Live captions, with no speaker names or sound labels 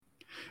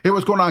Hey,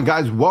 what's going on,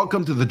 guys?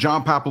 Welcome to the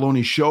John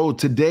Papaloni Show.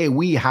 Today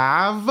we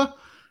have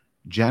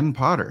Jen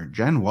Potter.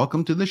 Jen,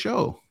 welcome to the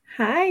show.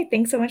 Hi,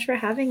 thanks so much for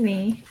having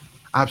me.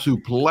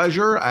 Absolute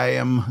pleasure. I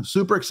am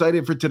super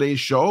excited for today's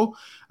show.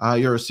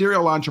 You're a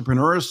serial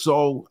entrepreneur,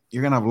 so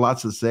you're going to have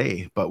lots to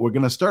say, but we're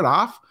going to start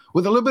off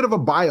with a little bit of a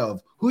bio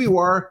of who you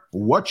are,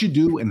 what you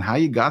do, and how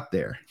you got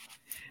there.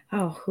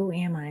 Oh, who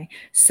am I?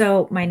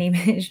 So, my name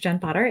is Jen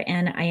Potter,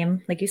 and I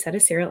am, like you said, a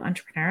serial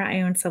entrepreneur.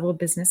 I own several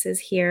businesses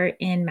here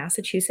in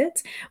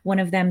Massachusetts, one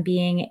of them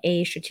being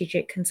a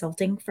strategic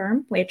consulting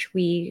firm, which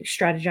we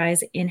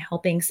strategize in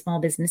helping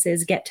small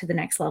businesses get to the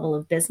next level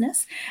of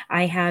business.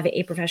 I have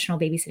a professional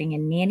babysitting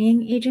and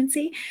nannying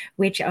agency,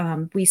 which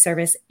we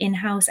service in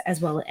house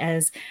as well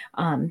as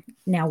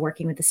now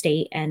working with the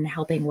state and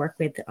helping work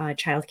with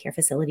childcare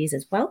facilities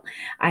as well.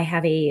 I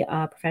have a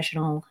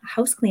professional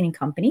house cleaning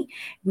company.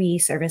 We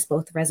service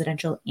both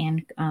residential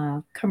and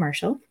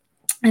commercial.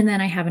 And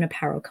then I have an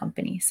apparel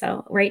company.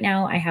 So right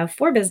now I have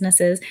four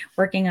businesses,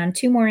 working on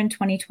two more in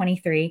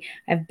 2023.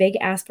 I have big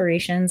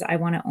aspirations. I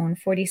want to own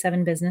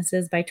 47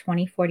 businesses by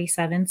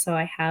 2047. So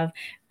I have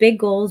big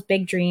goals,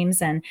 big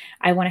dreams, and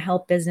I want to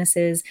help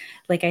businesses,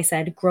 like I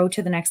said, grow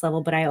to the next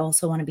level. But I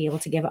also want to be able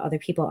to give other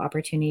people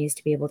opportunities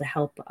to be able to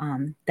help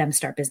them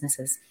start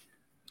businesses.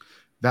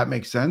 That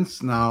makes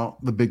sense. Now,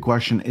 the big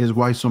question is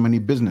why so many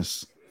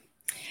businesses?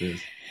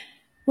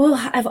 Well,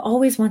 I've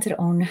always wanted to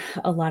own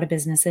a lot of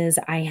businesses.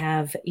 I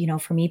have,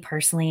 for me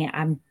personally,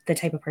 I'm the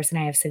type of person,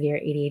 I have severe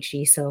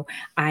ADHD, so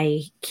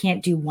I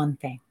can't do one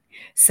thing.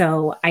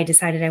 So I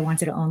decided I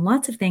wanted to own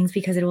lots of things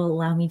because it will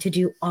allow me to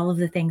do all of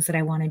the things that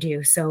I want to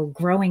do. So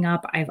growing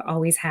up, I've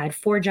always had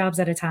four jobs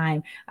at a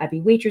time. I'd be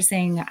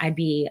waitressing, I'd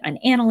be an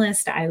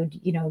analyst, I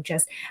would,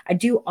 I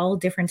do all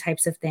different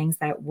types of things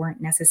that weren't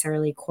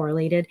necessarily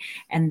correlated.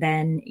 And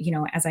then,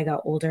 as I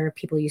got older,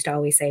 people used to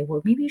always say,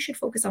 well, maybe you should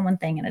focus on one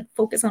thing. And I'd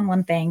focus on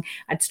one thing.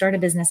 I'd start a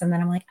business. And then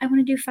I'm like, I want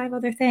to do five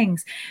other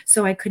things.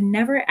 So I could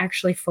never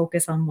actually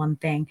focus on one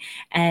thing.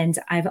 And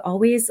I've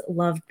always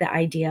loved the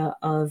idea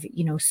of,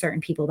 certain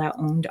people that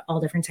owned all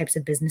different types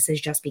of businesses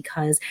just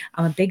because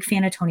I'm a big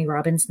fan of Tony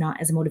Robbins,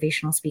 not as a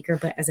motivational speaker,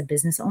 but as a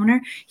business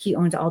owner. He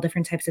owns all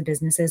different types of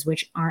businesses,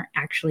 which aren't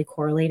actually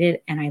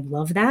correlated. And I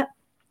love that.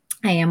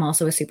 I am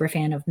also a super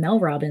fan of Mel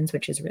Robbins,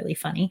 which is really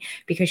funny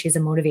because she's a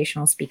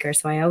motivational speaker.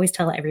 So I always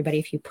tell everybody,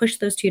 if you push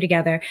those two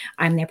together,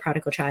 I'm their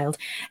prodigal child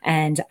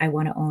and I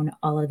want to own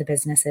all of the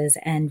businesses.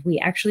 And we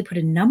actually put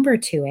a number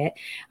to it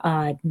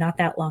not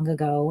that long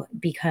ago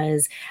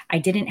because I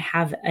didn't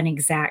have an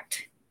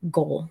exact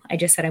goal. I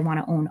just said I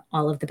want to own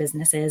all of the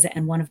businesses.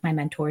 And one of my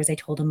mentors, I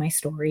told him my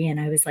story and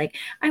I was like,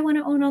 I want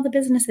to own all the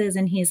businesses.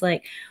 And he's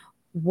like,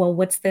 well,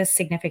 what's the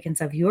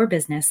significance of your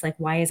business? Like,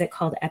 why is it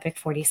called Epic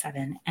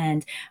 47?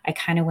 And I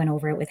kind of went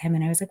over it with him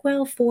and I was like,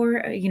 well,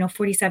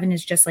 47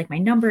 is just like my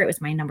number. It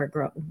was my number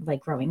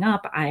growing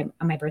up.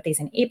 My birthday's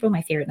in April,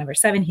 my favorite number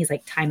 7. He's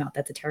like, time out.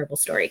 That's a terrible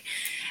story.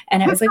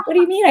 And I was like, what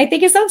do you mean? I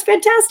think it sounds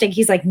fantastic.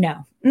 He's like,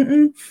 no.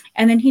 Mm-mm.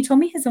 And then he told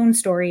me his own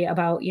story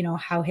about,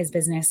 how his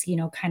business,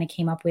 kind of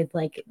came up with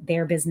like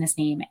their business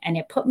name and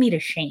it put me to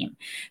shame.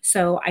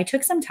 So I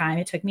took some time.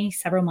 It took me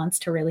several months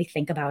to really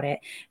think about it.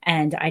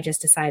 And I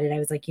just decided, I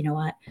was like, you know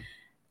what?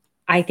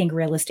 I think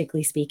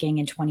realistically speaking,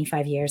 in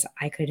 25 years,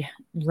 I could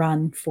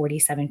run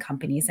 47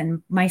 companies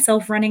and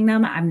myself running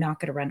them. I'm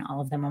not going to run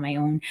all of them on my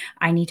own.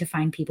 I need to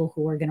find people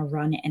who are going to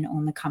run and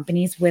own the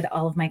companies. With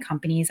all of my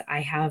companies,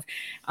 I have,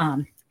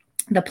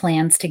 the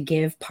plans to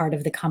give part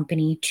of the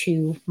company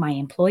to my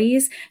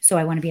employees. So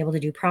I want to be able to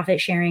do profit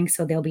sharing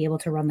so they'll be able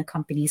to run the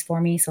companies for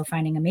me. So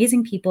finding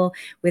amazing people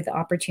with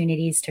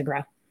opportunities to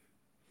grow.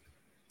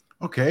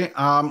 Okay.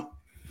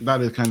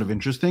 That is kind of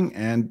interesting.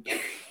 And,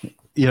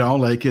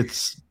 like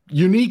it's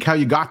unique how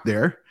you got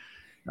there.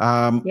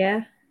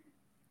 Yeah.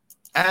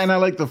 And I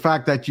like the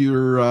fact that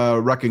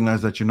you're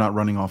recognize that you're not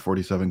running all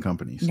 47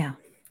 companies.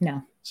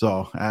 No.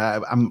 So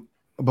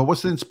but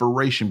what's the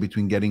inspiration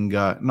between getting,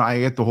 no, I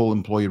get the whole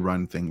employee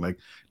run thing, like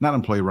not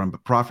employee run,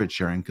 but profit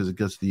sharing, because it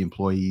gets the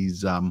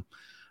employees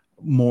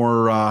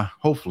more,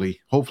 hopefully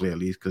at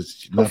least,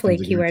 because Hopefully,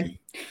 nothing's a keyword.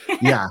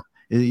 guarantee. Yeah.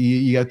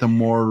 You get them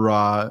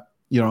more,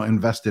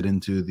 invested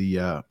into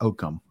the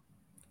outcome,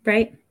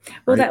 Right.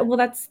 right? Well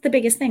that's the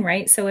biggest thing,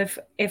 right? So if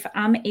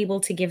I'm able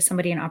to give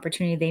somebody an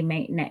opportunity they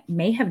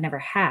may have never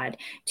had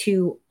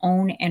to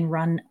own and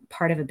run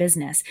part of a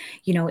business,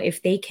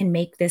 if they can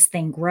make this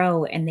thing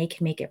grow and they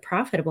can make it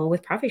profitable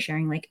with profit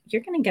sharing, like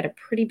you're going to get a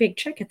pretty big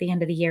check at the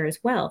end of the year as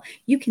well.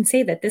 You can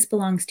say that this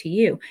belongs to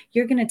you.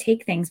 You're going to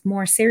take things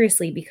more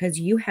seriously because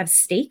you have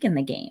stake in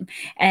the game.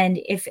 And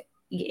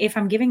if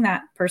I'm giving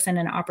that person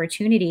an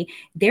opportunity,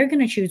 they're going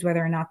to choose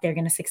whether or not they're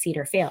going to succeed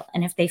or fail.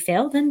 And if they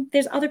fail, then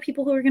there's other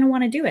people who are going to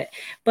want to do it.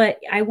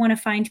 But I want to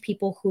find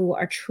people who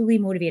are truly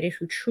motivated,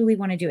 who truly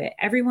want to do it.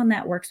 Everyone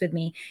that works with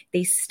me,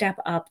 they step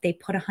up, they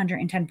put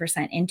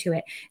 110% into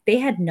it. They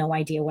had no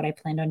idea what I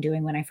planned on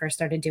doing when I first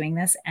started doing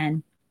this.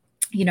 And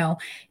you know,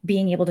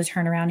 being able to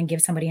turn around and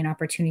give somebody an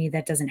opportunity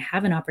that doesn't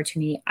have an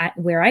opportunity.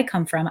 Where I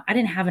come from, I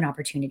didn't have an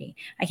opportunity.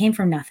 I came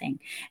from nothing.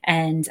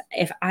 And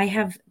if I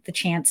have the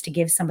chance to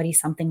give somebody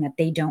something that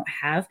they don't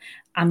have,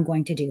 I'm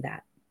going to do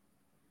that.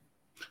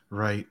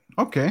 Right.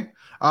 Okay.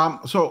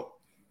 So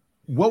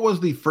what was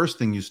the first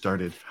thing you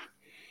started?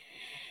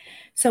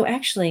 So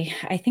actually,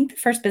 I think the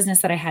first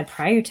business that I had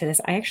prior to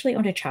this, I actually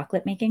owned a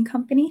chocolate making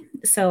company.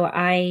 So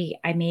I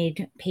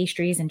made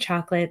pastries and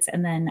chocolates,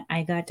 and then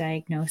I got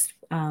diagnosed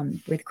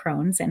with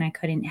Crohn's, and I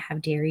couldn't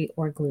have dairy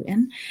or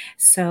gluten.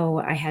 So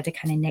I had to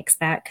kind of nix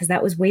that because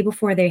that was way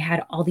before they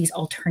had all these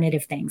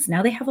alternative things.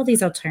 Now they have all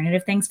these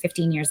alternative things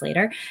 15 years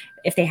later.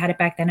 If they had it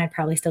back then, I'd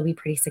probably still be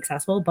pretty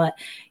successful, but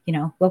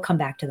we'll come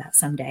back to that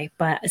someday.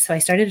 But so I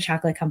started a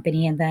chocolate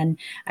company, and then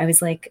I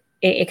was like,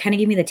 it kind of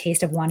gave me the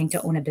taste of wanting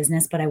to own a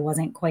business, but I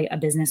wasn't quite a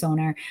business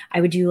owner.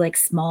 I would do like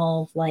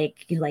small,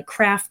 like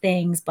craft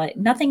things, but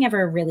nothing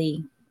ever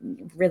really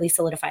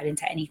solidified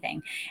into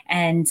anything.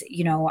 And,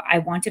 I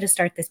wanted to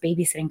start this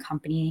babysitting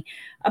company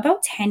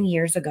about 10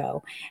 years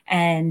ago.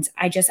 And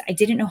I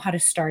didn't know how to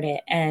start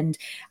it. And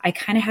I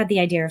kind of had the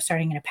idea of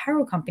starting an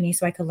apparel company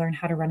so I could learn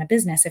how to run a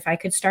business. If I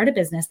could start a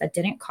business that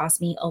didn't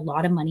cost me a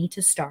lot of money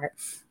to start,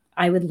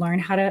 I would learn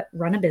how to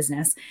run a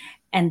business.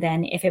 And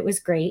then if it was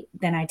great,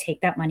 then I'd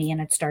take that money and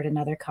I'd start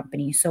another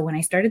company. So when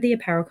I started the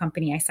apparel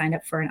company, I signed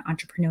up for an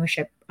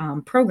entrepreneurship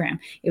program.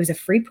 It was a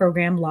free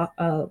program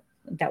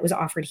that was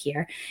offered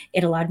here.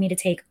 It allowed me to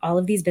take all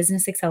of these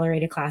business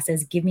accelerated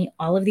classes, give me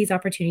all of these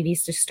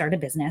opportunities to start a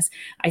business.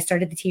 I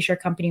started the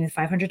t-shirt company with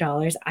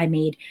 $500. I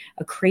made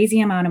a crazy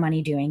amount of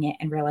money doing it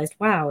and realized,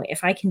 wow,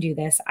 if I can do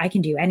this, I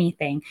can do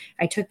anything.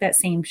 I took that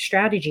same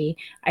strategy.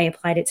 I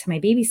applied it to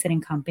my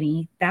babysitting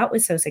company. That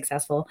was so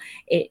successful.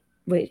 It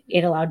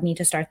allowed me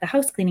to start the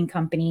house cleaning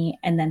company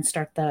and then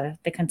start the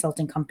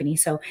consulting company.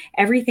 So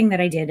everything that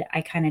I did,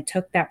 I kind of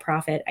took that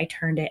profit, I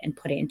turned it and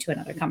put it into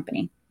another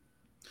company.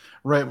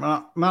 Right.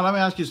 Now, let me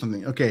ask you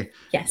something. Okay.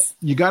 Yes.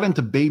 You got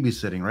into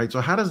babysitting, right?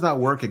 So how does that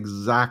work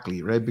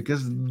exactly, right?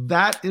 Because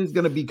that is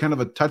going to be kind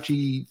of a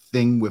touchy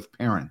thing with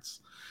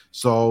parents.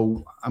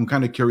 So I'm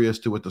kind of curious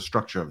to what the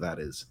structure of that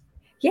is.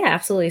 Yeah,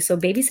 absolutely. So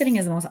babysitting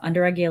is the most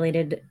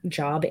underregulated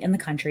job in the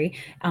country.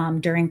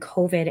 During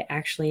COVID,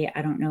 actually,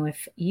 I don't know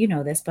if you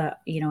know this, but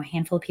a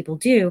handful of people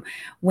do.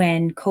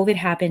 When COVID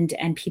happened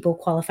and people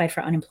qualified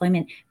for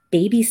unemployment,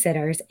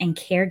 babysitters and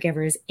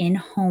caregivers in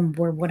home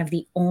were one of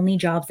the only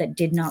jobs that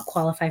did not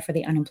qualify for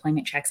the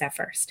unemployment checks at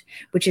first,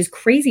 which is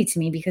crazy to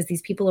me because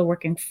these people are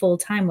working full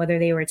time, whether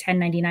they were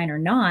 1099 or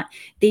not,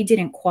 they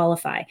didn't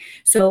qualify.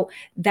 So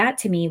that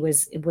to me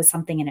was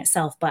something in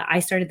itself. But I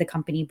started the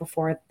company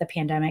before the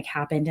pandemic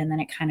happened, and then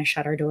it kind of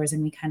shut our doors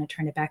and we kind of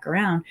turned it back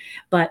around.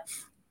 But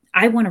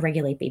I want to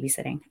regulate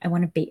babysitting. I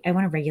want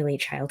to regulate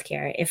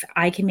childcare. If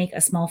I can make a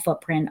small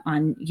footprint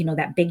on,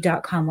 that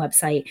big.com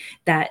website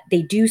that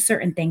they do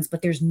certain things,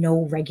 but there's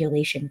no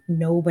regulation.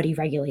 Nobody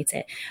regulates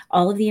it.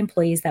 All of the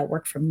employees that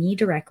work for me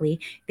directly,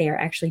 they are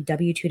actually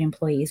W-2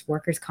 employees,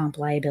 workers' comp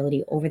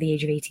liability, over the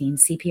age of 18,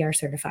 CPR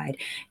certified,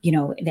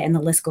 and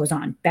the list goes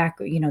on.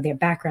 Their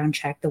background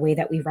check, the way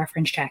that we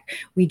reference check.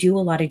 We do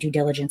a lot of due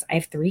diligence. I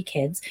have 3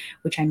 kids,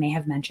 which I may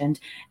have mentioned,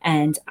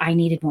 and I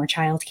needed more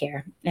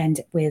childcare.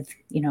 And with,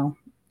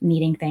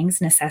 needing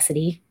things,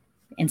 necessity,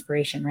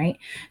 inspiration, right?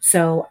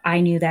 So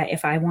I knew that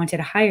if I wanted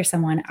to hire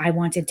someone, I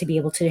wanted to be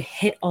able to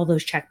hit all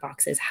those check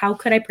boxes. How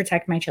could I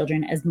protect my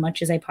children as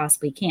much as I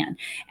possibly can?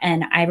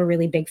 And I have a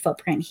really big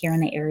footprint here in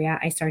the area.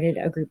 I started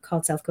a group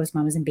called South Coast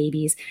Mamas and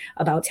Babies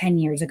about 10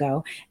 years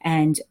ago,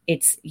 and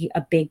it's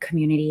a big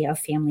community of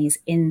families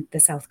in the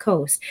South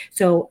Coast.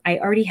 So I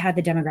already had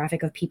the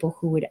demographic of people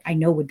who I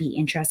know would be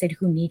interested,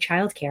 who need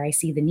childcare. I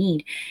see the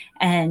need.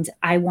 And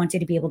I wanted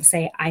to be able to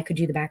say, I could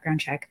do the background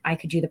check. I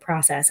could do the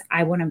process.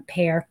 I want to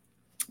pair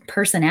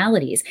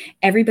personalities.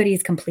 Everybody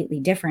is completely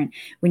different.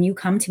 When you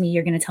come to me,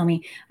 you're going to tell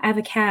me, I have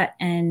a cat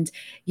and,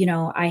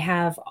 I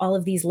have all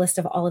of these lists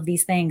of all of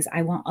these things.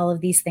 I want all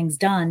of these things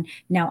done.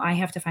 Now I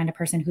have to find a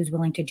person who's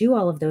willing to do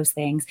all of those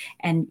things,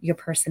 and your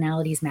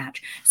personalities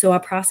match. So our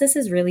process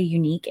is really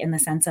unique in the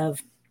sense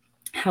of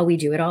how we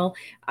do it all.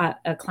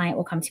 A client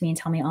will come to me and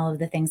tell me all of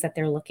the things that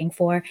they're looking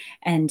for.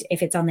 And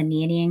if it's on the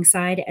nannying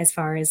side, as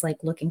far as like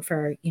looking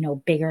for,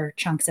 bigger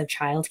chunks of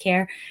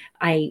childcare,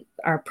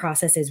 our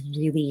process is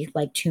really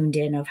like tuned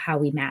in of how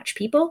we match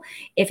people.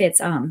 If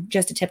it's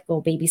just a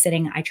typical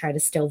babysitting, I try to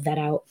still vet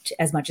out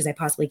as much as I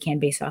possibly can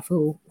based off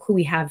who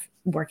we have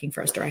working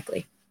for us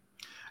directly.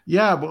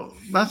 Yeah, well,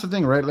 that's the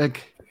thing, right?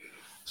 Like,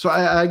 so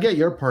I get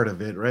your part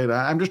of it, right?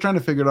 I'm just trying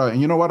to figure it out.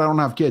 And you know what? I don't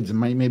have kids, and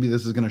maybe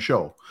this is going to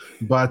show.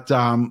 But, what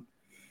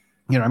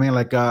I mean?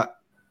 Like, I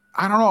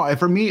don't know.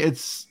 For me,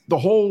 it's the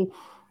whole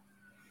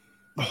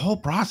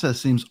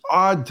process seems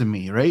odd to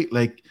me, right?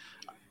 Like,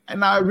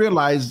 and I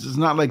realize it's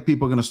not like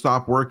people are going to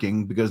stop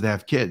working because they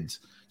have kids.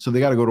 So they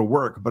got to go to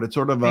work. But it's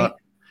sort of Right?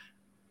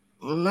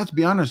 let's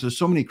be honest, there's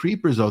so many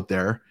creepers out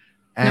there.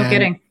 No And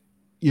kidding.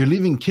 you're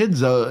leaving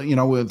kids,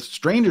 with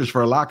strangers,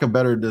 for a lack of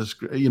better,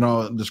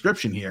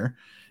 description here.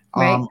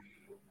 Right? Um,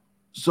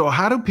 so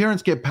how do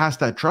parents get past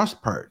that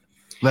trust part?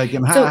 Like,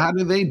 and So how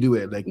do they do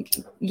it? Like,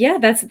 yeah,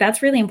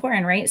 that's really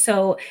important, right?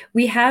 So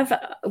we've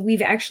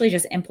actually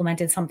just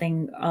implemented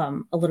something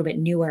a little bit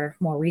newer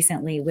more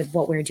recently with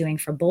what we're doing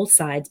for both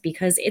sides,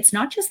 because it's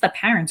not just the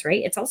parents,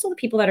 right? It's also the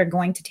people that are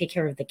going to take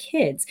care of the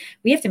kids.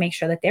 We have to make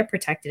sure that they're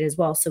protected as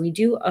well. So we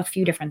do a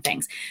few different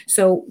things.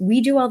 So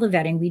we do all the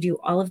vetting, we do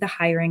all of the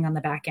hiring on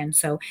the back end.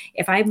 So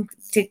if I'm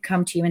to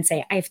come to you and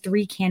say I have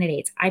 3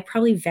 candidates, I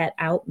probably vet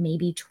out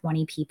maybe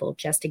 20 people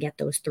just to get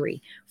those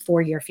 3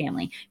 for your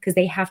family, because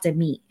they have to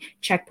meet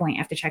checkpoint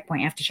after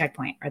checkpoint after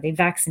checkpoint. Are they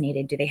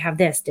vaccinated? Do they have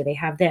this? Do they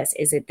have this?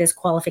 Is it this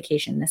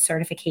qualification, this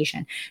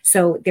certification?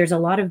 So there's a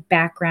lot of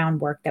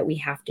background work that we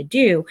have to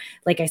do.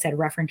 Like I said,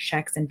 reference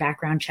checks and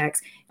background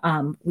checks.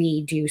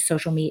 We do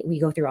social media. We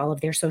go through all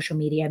of their social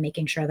media,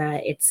 making sure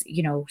that it's,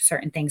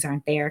 certain things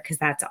aren't there, because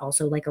that's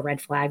also like a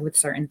red flag with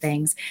certain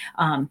things.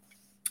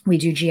 We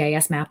do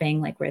GIS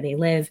mapping, like where they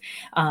live.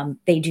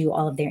 They do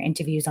all of their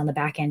interviews on the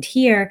back end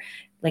here.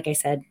 Like I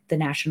said,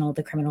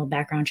 the criminal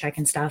background check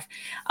and stuff.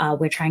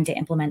 We're trying to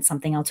implement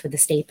something else with the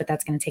state, but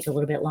that's going to take a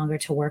little bit longer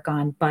to work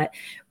on. But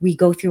we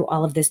go through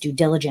all of this due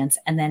diligence.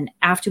 And then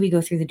after we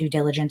go through the due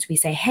diligence, we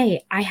say,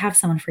 hey, I have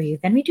someone for you.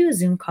 Then we do a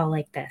Zoom call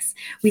like this.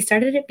 We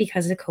started it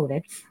because of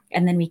COVID,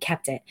 and then we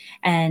kept it.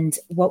 And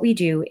what we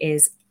do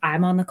is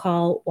I'm on the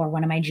call, or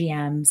one of my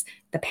GMs,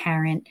 the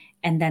parent,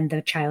 and then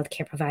the child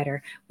care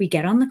provider. We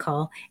get on the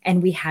call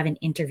and we have an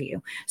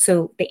interview.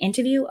 So the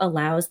interview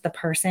allows the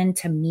person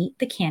to meet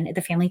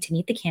the family to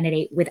meet the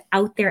candidate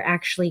without their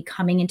actually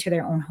coming into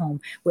their own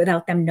home,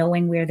 without them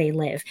knowing where they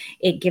live.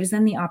 It gives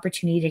them the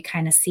opportunity to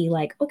kind of see,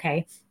 like,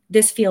 okay,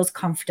 this feels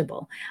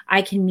comfortable.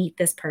 I can meet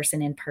this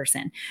person in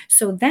person.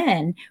 So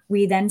then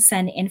we then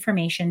send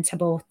information to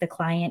both the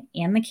client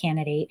and the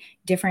candidate.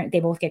 They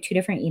both get 2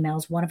 different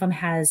emails. One of them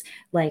has,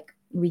 like,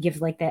 we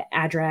give like the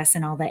address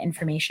and all that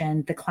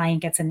information. The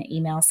client gets an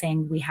email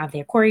saying we have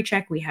their query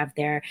check, we have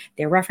their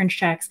reference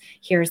checks.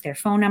 Here's their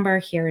phone number.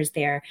 Here is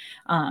their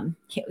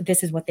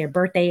this is what their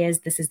birthday is.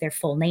 This is their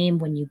full name.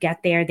 When you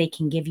get there, they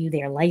can give you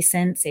their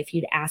license if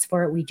you'd ask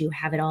for it. We do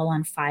have it all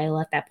on file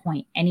at that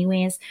point,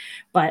 anyways.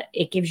 But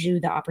it gives you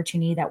the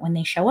opportunity that when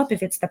they show up,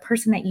 if it's the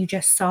person that you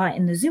just saw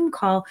in the Zoom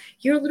call,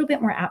 you're a little bit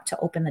more apt to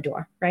open the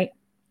door, right?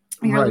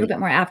 You're a little bit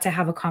more apt to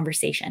have a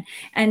conversation,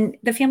 and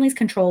the families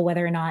control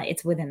whether or not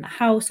it's within the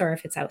house or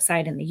if it's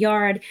outside in the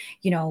yard,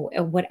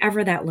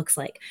 whatever that looks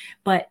like.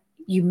 But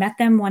you met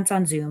them once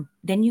on Zoom,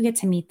 then you get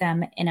to meet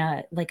them in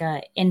a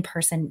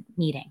in-person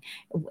meeting.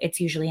 It's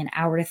usually an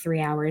hour to 3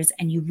 hours,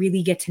 and you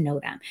really get to know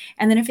them.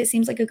 And then if it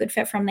seems like a good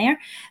fit from there,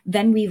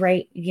 then we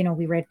write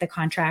the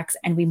contracts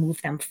and we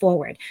move them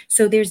forward.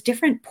 So there's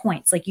different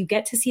points. Like, you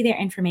get to see their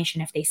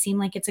information. If they seem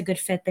like it's a good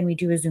fit, then we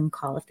do a Zoom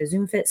call. If the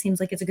Zoom fit seems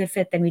like it's a good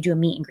fit, then we do a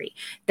meet and greet.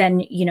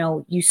 Then,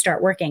 you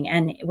start working,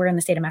 and we're in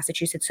the state of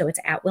Massachusetts, so it's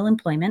at will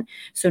employment.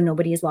 So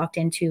nobody is locked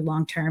into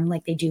long-term.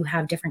 Like, they do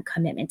have different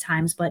commitment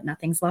times, but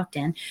nothing's locked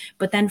in.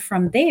 But then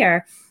from there,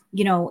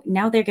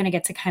 now they're going to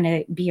get to kind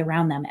of be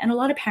around them. And a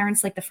lot of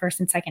parents, like the first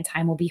and second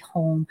time, will be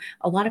home.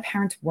 A lot of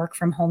parents work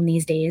from home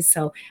these days.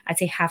 So I'd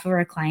say half of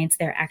our clients,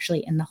 they're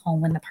actually in the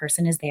home when the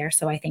person is there.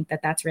 So I think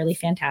that that's really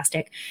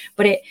fantastic.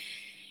 But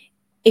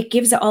it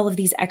gives all of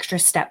these extra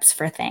steps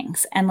for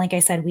things. And like I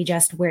said,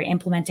 we're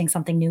implementing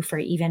something new for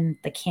even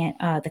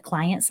the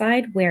client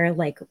side, where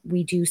like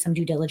we do some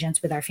due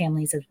diligence with our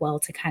families as well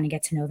to kind of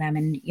get to know them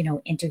and,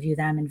 interview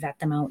them and vet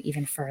them out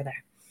even further.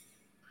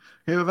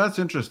 Hey, well, that's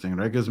interesting,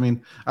 right? Because I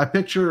mean, I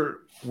picture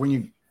when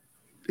you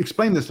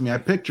explain this to me, I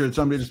pictured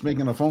somebody just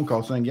making a phone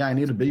call saying, "Yeah, I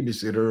need a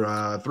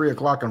babysitter 3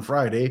 o'clock on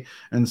Friday,"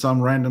 and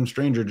some random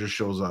stranger just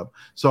shows up.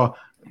 So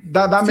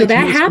that So makes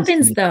that more sense to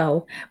happens me.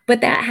 though.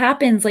 But that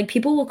happens. Like,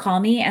 people will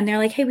call me and they're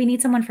like, hey, we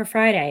need someone for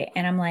Friday.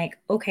 And I'm like,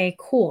 okay,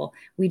 cool.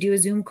 We do a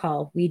Zoom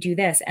call. We do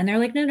this. And they're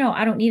like, no,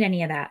 I don't need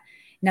any of that.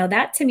 Now,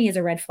 that to me is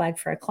a red flag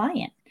for a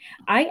client.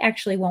 I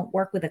actually won't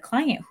work with a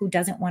client who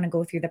doesn't want to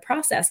go through the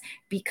process,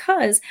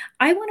 because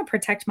I want to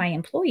protect my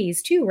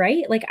employees too,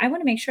 right? Like, I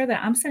want to make sure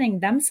that I'm sending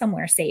them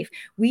somewhere safe.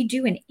 We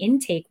do an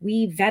intake.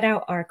 We vet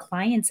out our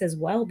clients as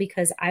well,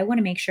 because I want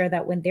to make sure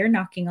that when they're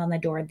knocking on the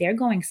door, they're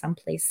going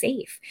someplace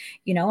safe.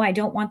 I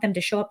don't want them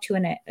to show up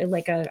to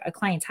a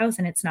client's house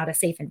and it's not a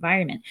safe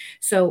environment.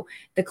 So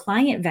the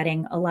client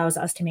vetting allows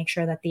us to make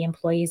sure that the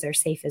employees are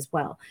safe as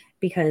well,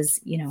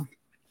 because,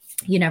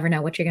 you never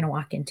know what you're going to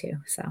walk into.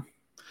 So.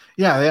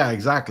 Yeah,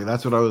 exactly.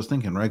 That's what I was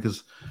thinking, right?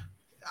 Because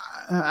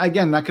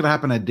again, that could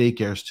happen at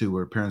daycares too,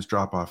 where parents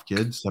drop off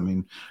kids. I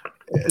mean,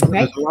 there's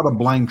Right. a lot of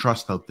blind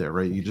trust out there,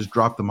 right? You just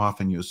drop them off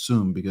and you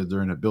assume because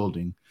they're in a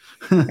building.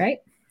 Right.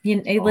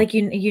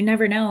 You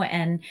never know.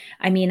 And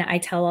I mean, I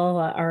tell all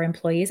our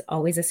employees,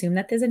 always assume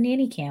that there's a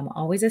nanny cam,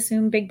 always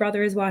assume Big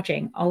Brother is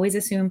watching, always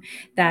assume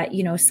that,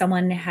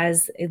 someone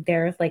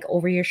they're like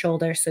over your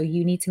shoulder. So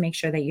you need to make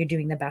sure that you're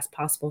doing the best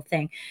possible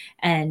thing.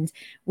 And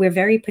we're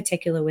very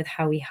particular with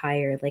how we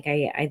hire. Like,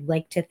 I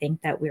like to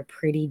think that we're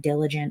pretty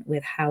diligent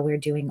with how we're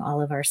doing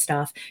all of our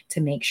stuff to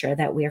make sure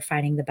that we're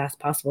finding the best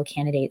possible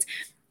candidates.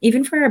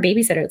 even for our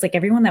babysitter, it's like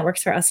everyone that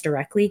works for us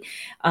directly,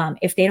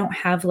 if they don't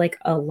have like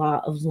a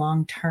lot of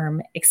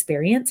long-term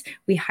experience,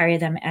 we hire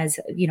them as,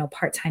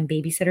 part-time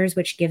babysitters,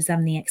 which gives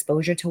them the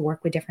exposure to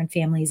work with different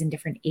families and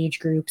different age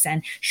groups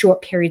and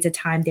short periods of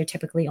time. They're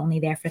typically only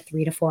there for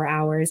 3 to 4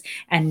 hours.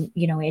 And,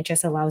 it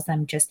just allows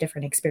them just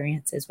different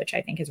experiences, which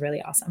I think is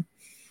really awesome.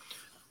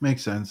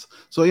 Makes sense.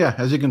 So yeah,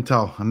 as you can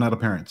tell, I'm not a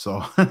parent,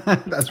 so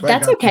that's why I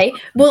That's got. okay.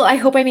 Well, I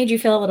hope I made you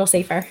feel a little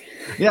safer.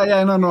 Yeah,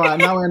 no, no.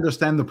 Now I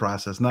understand the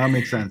process. Now it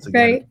makes sense. I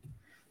get it. Right.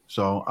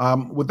 So,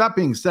 with that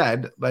being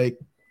said, like,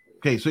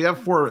 okay, so you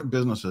have 4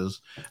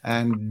 businesses,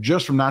 and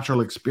just from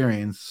natural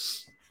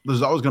experience,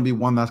 there's always going to be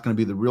one that's going to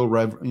be the real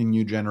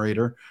revenue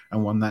generator,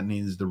 and one that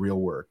needs the real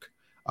work.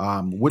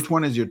 Which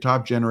one is your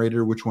top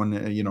generator? Which one,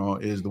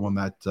 is the one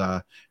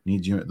that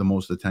needs the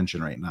most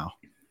attention right now?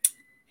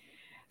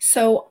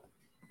 So,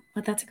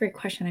 well, that's a great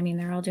question. I mean,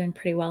 they're all doing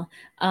pretty well.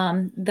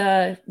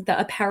 The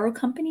apparel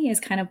company is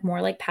kind of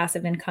more like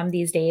passive income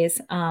these days.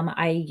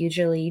 I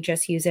usually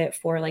just use it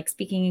for like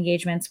speaking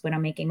engagements when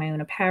I'm making my own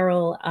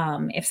apparel.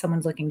 If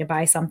someone's looking to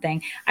buy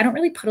something, I don't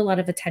really put a lot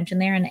of attention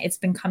there, and it's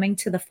been coming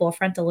to the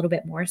forefront a little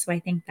bit more. So I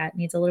think that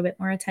needs a little bit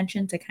more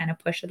attention to kind of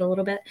push it a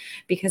little bit,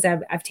 because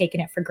I've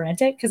taken it for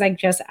granted, because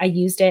I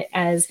used it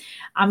as,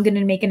 I'm going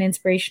to make an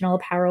inspirational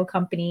apparel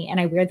company, and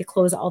I wear the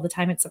clothes all the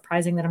time. It's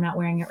surprising that I'm not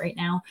wearing it right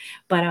now,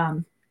 but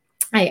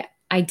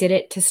I did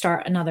it to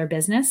start another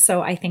business.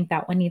 So I think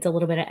that one needs a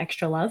little bit of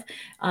extra love.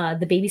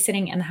 The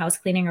babysitting and the house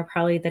cleaning are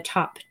probably the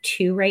top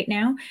 2 right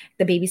now.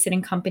 The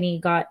babysitting company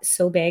got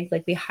so big,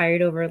 like we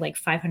hired over like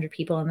 500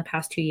 people in the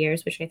past 2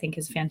 years, which I think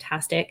is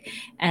fantastic.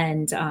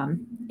 And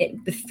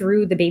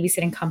through the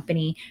babysitting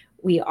company,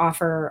 we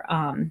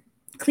offer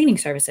cleaning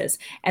services,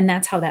 and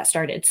that's how that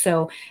started.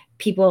 So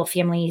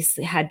families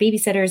had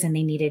babysitters, and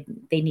they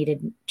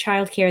needed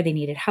childcare, they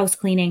needed house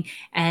cleaning.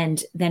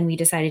 And then we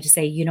decided to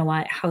say, you know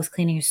what, house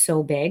cleaning is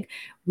so big,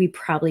 we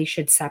probably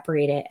should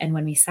separate it. And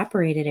when we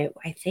separated it,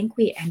 I think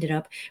we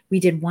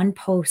did one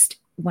post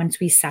once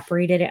we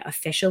separated it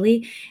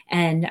officially,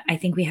 and I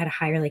think we had to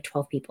hire like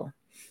 12 people.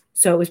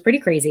 So it was pretty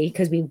crazy,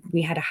 because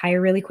we had to hire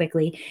really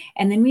quickly.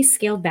 And then we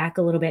scaled back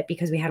a little bit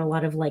because we had a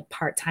lot of like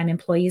part-time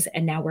employees,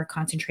 and now we're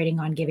concentrating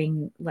on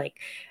giving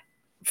like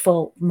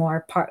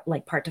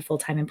part to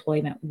full-time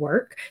employment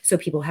work, so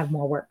people have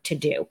more work to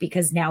do,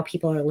 because now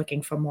people are looking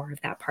for more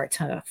of that part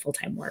to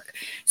full-time work.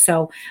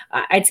 So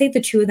I'd say the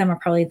 2 of them are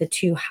probably the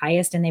 2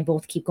 highest, and they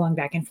both keep going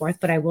back and forth.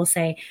 But I will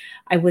say,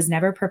 I was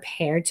never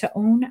prepared to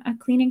own a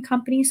cleaning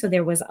company, so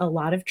there was a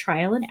lot of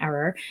trial and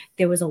error.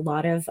 There was a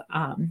lot of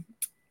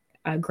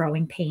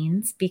growing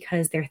pains,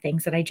 because there are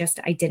things that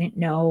I didn't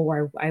know,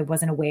 or I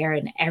wasn't aware.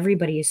 And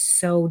everybody is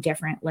so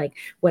different. Like,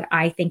 what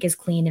I think is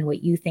clean and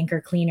what you think are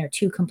clean are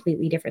 2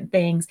 completely different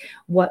things.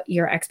 What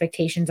your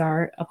expectations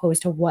are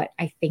opposed to what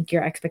I think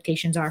your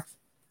expectations are.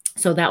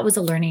 So that was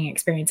a learning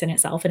experience in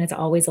itself, and it's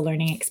always a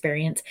learning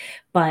experience.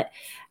 But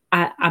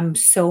I'm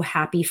so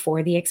happy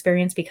for the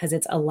experience, because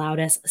it's allowed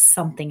us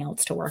something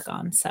else to work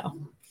on.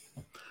 So.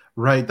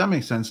 Right, that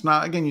makes sense.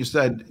 Now, again, you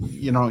said,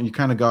 you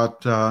kind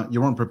of you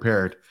weren't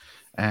prepared,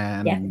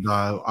 Yeah. and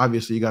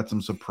obviously you got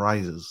some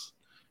surprises.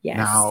 Yes.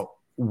 Now,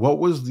 what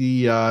was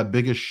the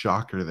biggest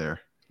shocker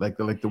there? Like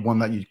the one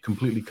that you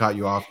completely caught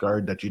you off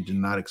guard, that you did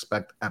not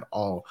expect at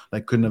all,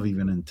 like couldn't have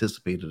even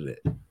anticipated it.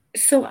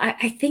 So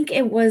I think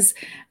it was,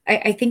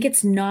 I think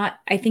it's not,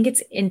 I think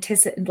it's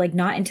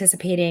not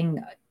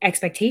anticipating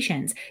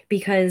expectations,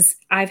 because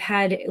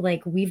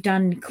we've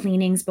done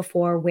cleanings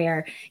before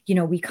where,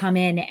 we come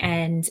in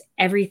and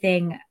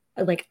everything,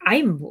 like,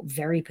 I'm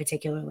very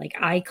particular. Like,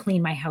 I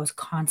clean my house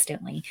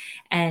constantly,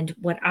 and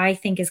what I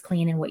think is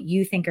clean and what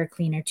you think are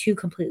clean are 2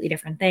 completely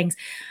different things.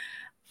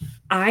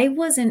 I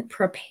wasn't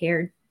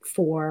prepared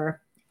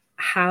for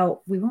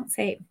how, we won't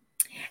say,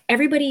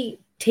 everybody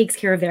takes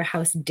care of their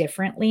house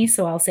differently.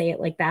 So I'll say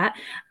it like that.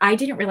 I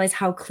didn't realize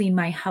how clean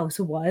my house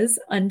was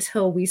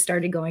until we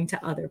started going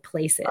to other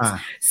places.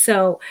 Ah,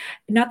 So,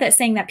 not that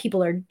saying that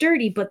people are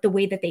dirty, but the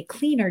way that they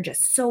clean are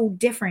just so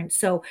different.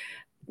 So,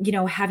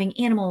 having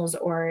animals,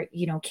 or,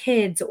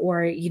 kids,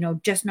 or,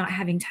 just not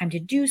having time to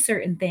do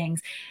certain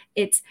things,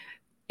 it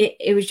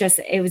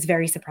was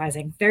very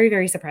surprising, very,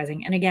 very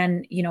surprising. And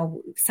again,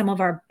 some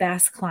of our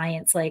best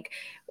clients, like,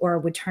 or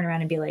would turn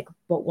around and be like,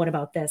 but what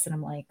about this? And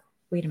I'm like,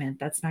 wait a minute,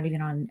 that's not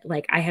even on.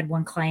 Like, I had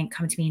one client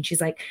come to me, and she's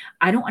like,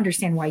 I don't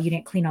understand why you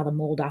didn't clean all the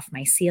mold off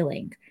my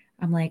ceiling.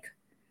 I'm like,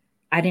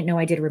 I didn't know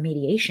I did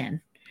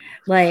remediation.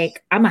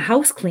 Like, I'm a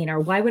house cleaner.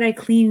 Why would I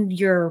clean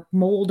your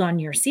mold on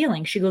your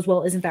ceiling? She goes,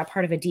 well, isn't that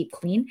part of a deep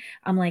clean?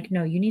 I'm like,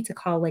 no, you need to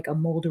call like a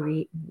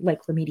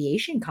like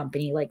remediation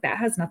company. Like, that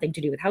has nothing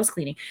to do with house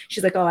cleaning.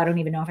 She's like, oh, I don't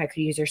even know if I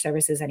could use your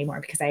services anymore,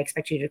 because I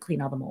expect you to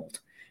clean all the mold.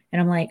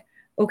 And I'm like,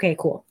 okay,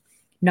 cool.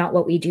 Not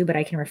what we do, but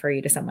I can refer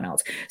you to someone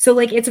else. So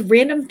like, it's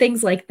random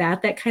things like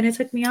that kind of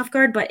took me off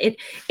guard, but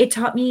it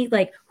taught me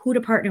like who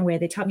to partner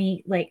with. It taught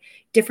me like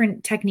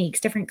different techniques,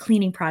 different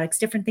cleaning products,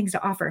 different things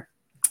to offer.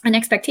 an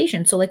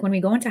expectation. So like when we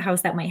go into a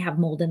house that might have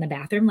mold in the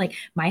bathroom, like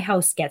my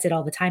house gets it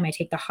all the time. I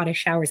take the hottest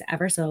showers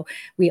ever. So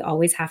we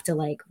always have to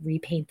like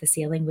repaint the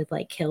ceiling with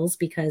like Kills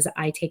because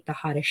I take the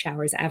hottest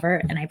showers ever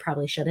and I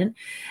probably shouldn't.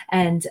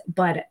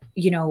 But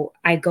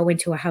I go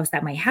into a house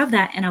that might have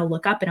that and I'll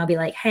look up and I'll be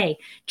like, hey,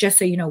 just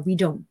so you know, we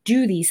don't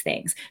do these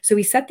things. So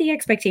we set the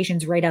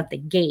expectations right out the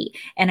gate.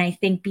 And I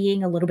think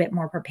being a little bit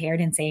more prepared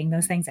and saying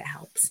those things, it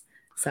helps.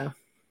 So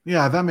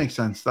Yeah, that makes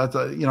sense. That's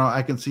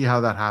I can see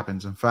how that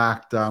happens. In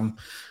fact, kind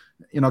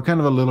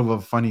of a little of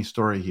a funny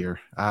story here.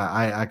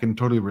 I can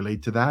totally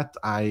relate to that.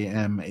 I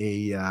am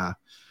a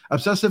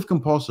obsessive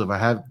compulsive.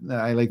 I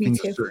like me things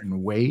a too.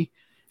 certain way,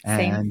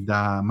 Same, and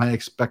my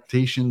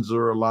expectations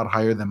are a lot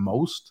higher than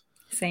most.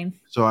 same.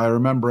 So I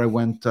remember I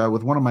went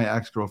with one of my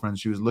ex girlfriends.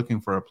 She was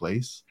looking for a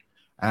place,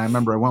 and I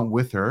remember I went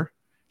with her.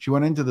 She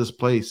went into this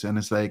place, and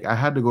it's like I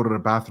had to go to the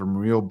bathroom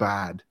real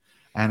bad,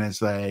 and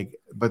it's like,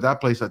 but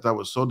that place I thought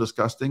was so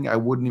disgusting. I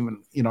wouldn't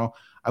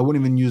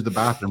even use the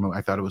bathroom.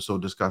 I thought it was so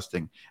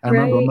disgusting. And I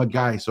remember I'm Right. a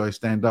guy, so I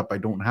stand up. I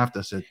don't have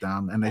to sit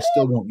down, and I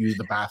still won't use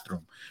the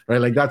bathroom,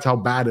 right? Like that's how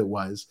bad it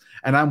was.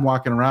 And I'm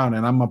walking around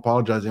and I'm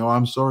apologizing. Oh,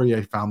 I'm sorry,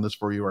 I found this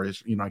for you, or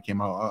I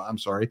came out. Oh, I'm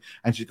sorry.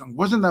 And she's going,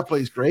 wasn't that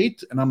place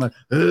great? And I'm like,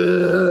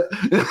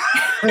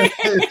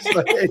 it's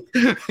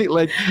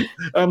like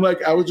I'm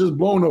like, I was just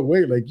blown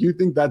away. Like, you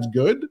think that's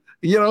good?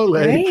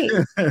 Like Right.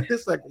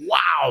 it's like,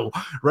 wow,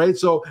 right?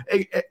 So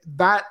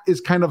that is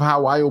kind of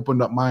how I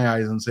opened up my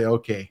eyes and say,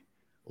 okay,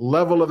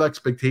 level of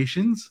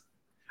expectations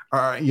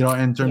are, in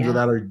terms of Yeah.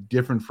 that, are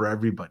different for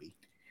everybody.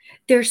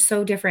 They're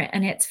so different.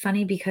 And it's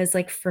funny because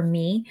like for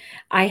me,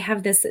 I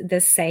have this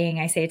saying,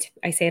 I say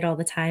it all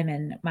the time,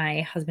 and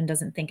my husband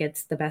doesn't think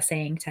it's the best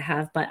saying to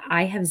have, but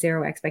I have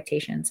zero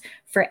expectations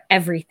for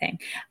everything.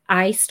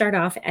 I start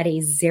off at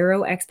a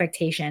zero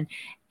expectation.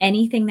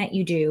 Anything that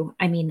you do,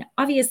 I mean,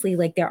 obviously,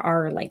 like there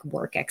are like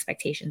work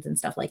expectations and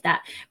stuff like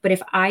that. But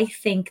if I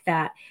think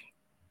that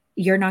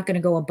you're not going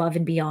to go above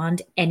and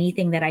beyond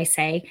anything that I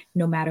say,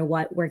 no matter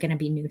what, we're going to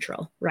be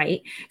neutral,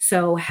 right?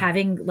 So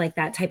having like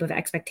that type of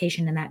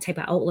expectation and that type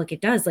of outlook,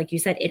 it does, like you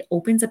said, it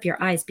opens up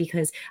your eyes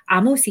because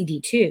I'm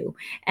OCD too.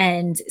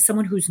 And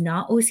someone who's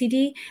not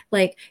OCD,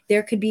 like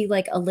there could be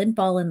like a lint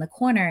ball in the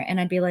corner and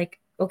I'd be like,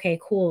 okay,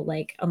 cool.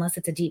 Like, unless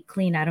it's a deep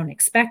clean, I don't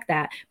expect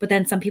that. But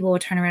then some people will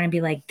turn around and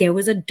be like, there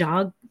was a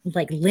dog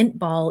like lint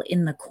ball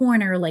in the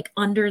corner, like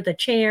under the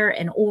chair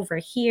and over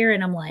here.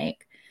 And I'm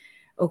like,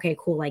 okay,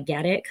 cool, I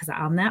get it because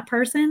I'm that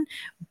person.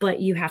 But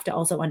you have to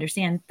also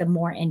understand the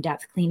more in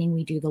depth cleaning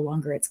we do, the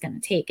longer it's going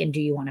to take. And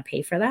do you want to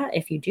pay for that?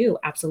 If you do,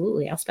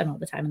 absolutely. I'll spend all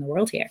the time in the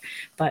world here.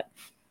 But,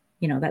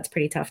 that's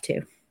pretty tough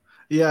too.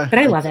 Yeah, But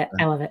I I love get it.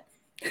 I that. love it.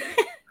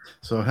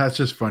 So that's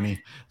just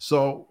funny.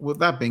 So with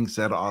that being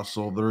said,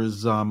 also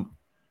there's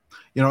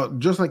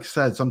just like I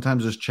said,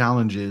 sometimes there's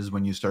challenges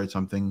when you start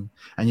something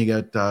and you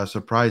get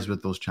surprised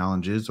with those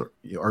challenges,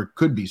 or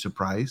could be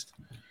surprised.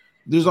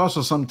 There's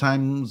also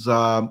sometimes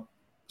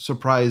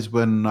surprise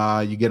when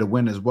you get a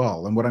win as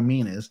well. And what I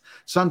mean is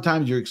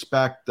sometimes you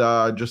expect,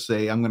 just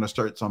say, I'm going to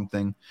start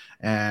something,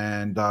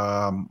 and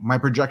my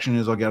projection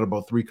is I'll get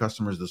about 3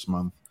 customers this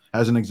month,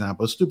 as an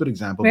example. A stupid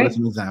example, but it's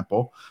Right. an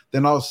example.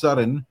 Then all of a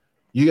sudden,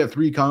 you get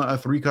three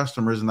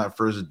customers in that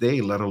first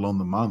day, let alone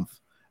the month.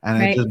 And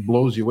it Right. just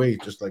blows you away.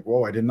 It's just like,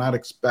 whoa, I did not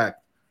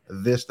expect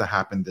this to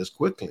happen this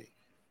quickly.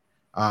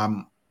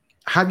 Um,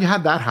 have you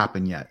had that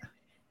happen yet?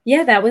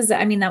 Yeah, that was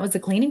the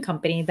cleaning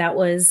company. That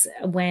was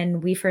when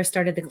we first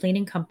started the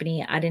cleaning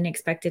company. I didn't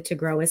expect it to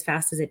grow as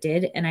fast as it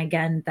did. And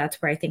again, that's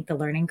where I think the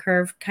learning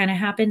curve kind of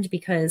happened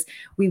because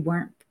we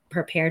weren't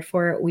prepared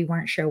for it. We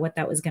weren't sure what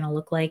that was going to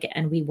look like,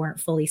 and we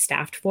weren't fully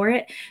staffed for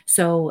it.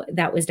 So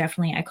that was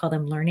definitely, I call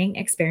them learning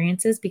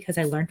experiences because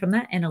I learned from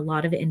that and a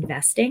lot of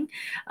investing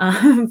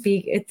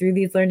through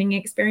these learning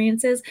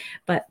experiences.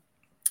 But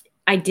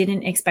I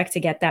didn't expect to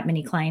get that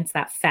many clients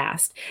that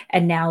fast.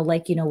 And now,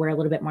 like, we're a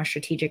little bit more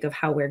strategic of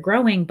how we're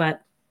growing,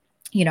 but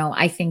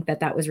I think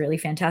that was really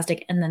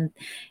fantastic. And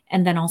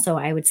then also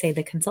I would say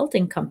the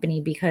consulting company,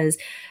 because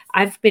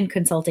I've been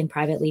consulting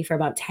privately for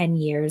about 10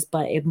 years,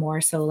 but it more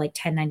so like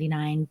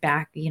 1099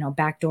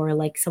 backdoor,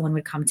 like someone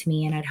would come to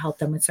me and I'd help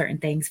them with certain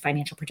things,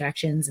 financial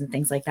projections and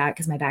things like that.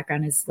 Cause my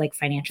background is like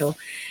financial,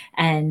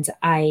 and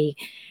I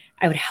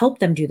would help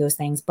them do those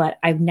things, but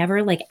I've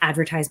never like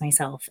advertised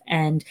myself.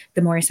 And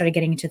the more I started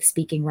getting into the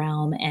speaking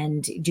realm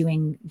and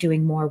doing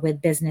more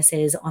with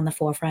businesses on the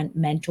forefront,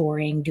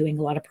 mentoring, doing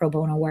a lot of pro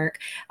bono work,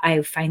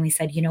 I finally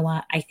said, you know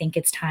what? I think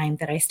it's time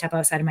that I step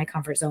outside of my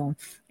comfort zone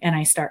and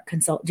I start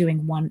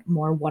doing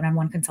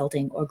one-on-one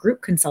consulting or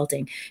group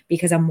consulting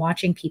because I'm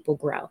watching people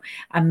grow.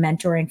 I'm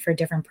mentoring for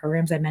different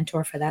programs. I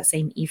mentor for that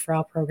same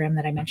EFRAL program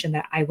that I mentioned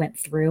that I went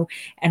through,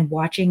 and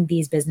watching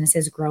these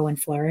businesses grow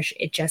and flourish.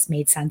 It just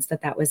made sense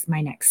that was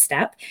my next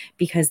step,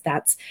 because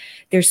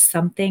there's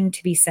something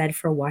to be said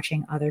for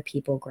watching other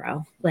people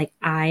grow. Like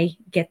I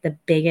get the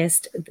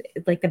biggest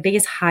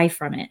high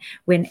from it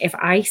when, if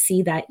I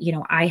see that,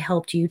 I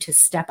helped you to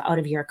step out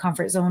of your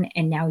comfort zone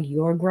and now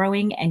you're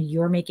growing and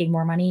you're making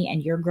more money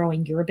and you're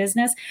growing your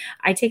business.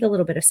 I take a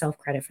little bit of self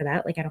credit for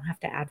that. Like I don't have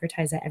to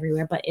advertise that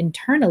everywhere, but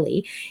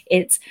internally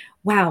it's,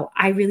 wow,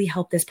 I really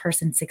helped this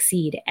person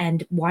succeed.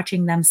 And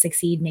watching them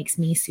succeed makes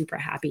me super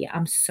happy.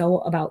 I'm so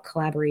about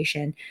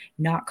collaboration,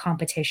 not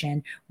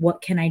competition.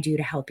 What can I do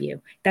to help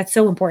you? That's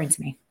so important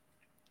to me.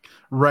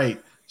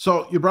 Right.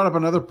 So you brought up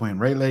another point,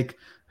 right? Like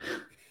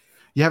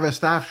you have a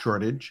staff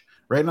shortage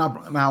right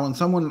now. Now, when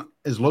someone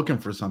is looking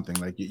for something,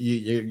 like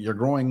you're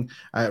growing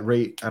at a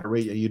rate that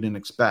you didn't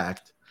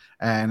expect,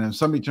 and if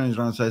somebody turns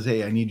around and says,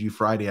 "Hey, I need you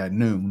Friday at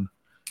noon,"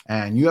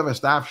 and you have a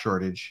staff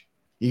shortage,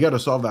 you got to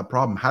solve that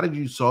problem. How did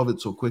you solve it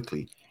so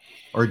quickly,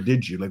 or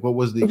did you? Like, what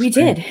was the We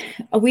experience?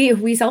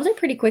 did. We solved it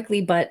pretty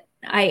quickly, but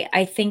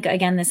I think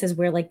again this is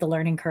where like the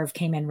learning curve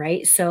came in,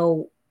 right?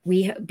 So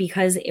we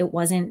because it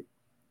was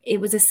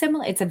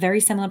it's a very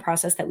similar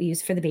process that we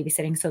used for the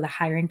babysitting. So the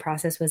hiring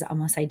process was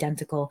almost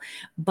identical,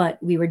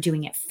 but we were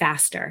doing it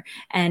faster.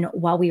 And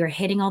while we were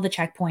hitting all the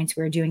checkpoints,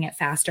 we were doing it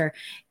faster.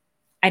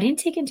 I didn't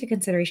take into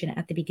consideration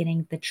at the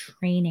beginning the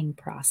training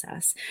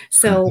process.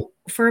 So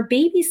for a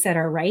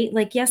babysitter, right?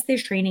 Like, yes,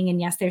 there's training and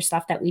yes, there's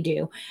stuff that we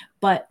do,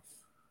 but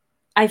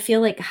I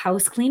feel like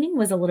house cleaning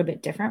was a little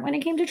bit different when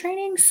it came to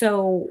training.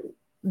 So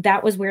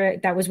that was where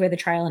the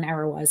trial and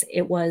error was.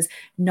 It was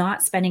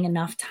not spending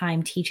enough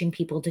time teaching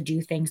people to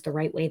do things the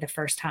right way the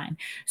first time.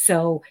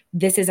 So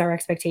this is our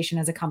expectation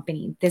as a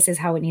company. This is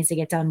how it needs to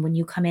get done. When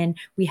you come in,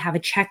 we have a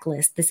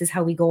checklist. This is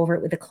how we go over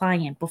it with the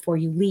client. Before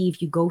you leave,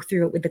 you go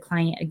through it with the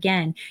client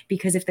again,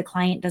 because if the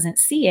client doesn't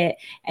see it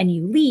and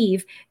you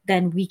leave,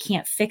 then we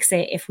can't fix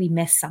it if we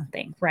miss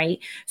something, right?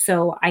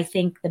 So I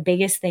think the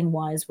biggest thing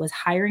was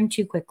hiring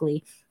too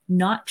quickly,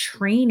 not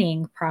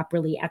training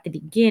properly at the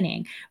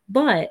beginning,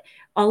 but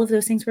all of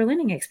those things were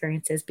learning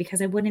experiences,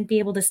 because I wouldn't be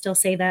able to still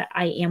say that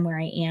I am where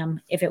I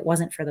am if it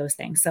wasn't for those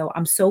things. So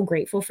I'm so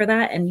grateful for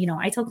that. And,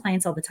 I tell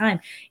clients all the time,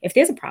 if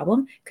there's a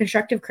problem,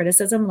 constructive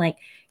criticism, like,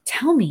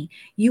 tell me.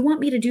 You want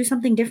me to do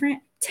something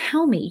different?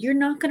 Tell me. You're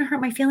not going to hurt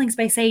my feelings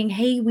by saying,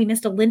 hey, we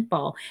missed a lint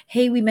ball.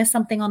 Hey, we missed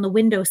something on the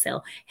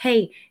windowsill.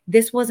 Hey,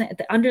 this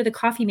wasn't under the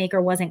coffee maker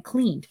wasn't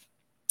cleaned.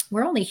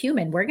 We're only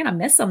human. We're going to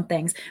miss some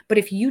things. But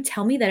if you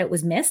tell me that it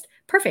was missed,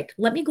 perfect.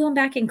 Let me go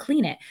back and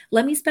clean it.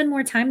 Let me spend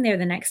more time there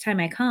the next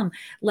time I come.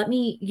 Let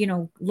me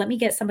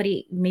get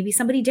somebody, maybe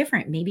somebody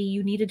different. Maybe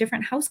you need a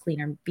different house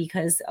cleaner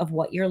because of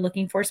what you're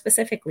looking for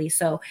specifically.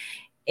 So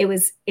it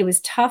was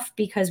tough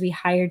because we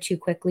hired too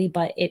quickly,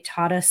 but it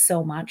taught us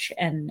so much.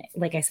 And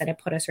like I said, it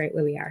put us right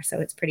where we are. So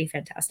it's pretty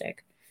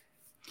fantastic.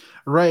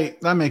 Right,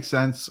 that makes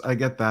sense. I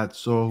get that.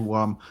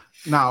 So,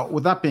 now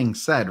with that being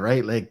said,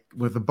 right, like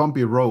with a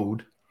bumpy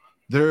road,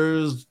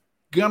 there's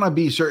gonna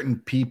be certain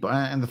people,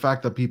 and the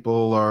fact that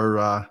people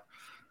are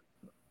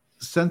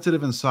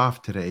sensitive and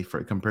soft today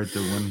for compared to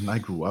when I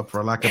grew up,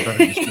 for lack of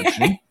better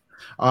description.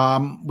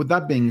 With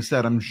that being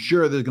said, I'm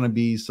sure there's gonna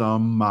be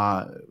some,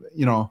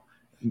 you know,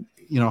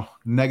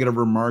 negative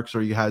remarks,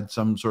 or you had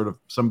some sort of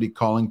somebody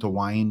calling to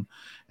whine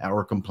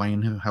or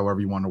complain, however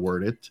you want to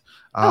word it.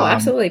 Oh, Um,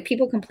 absolutely.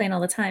 People complain all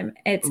the time.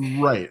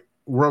 right.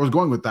 Where I was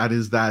going with that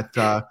is that,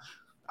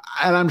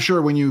 and I'm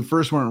sure when you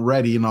first weren't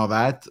ready and all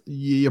that,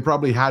 you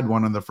probably had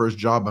one on the first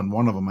job, on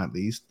one of them at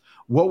least.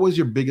 What was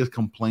your biggest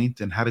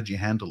complaint, and how did you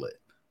handle it?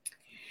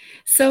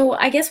 So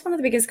I guess one of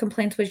the biggest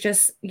complaints was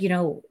just,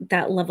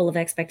 that level of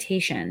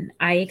expectation.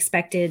 I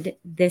expected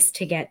this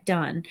to get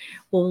done.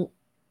 Well,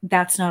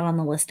 that's not on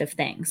the list of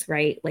things,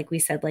 right? Like we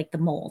said, like the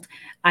mold.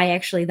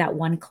 That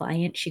one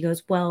client, she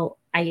goes, well,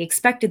 I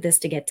expected this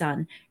to get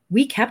done.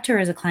 We kept her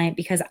as a client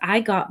because I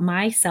got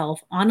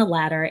myself on a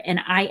ladder and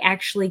I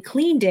actually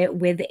cleaned it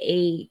with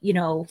a,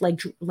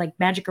 like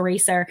magic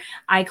eraser.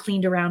 I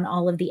cleaned around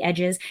all of the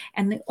edges.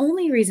 And the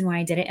only reason why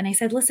I did it, and I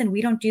said, listen,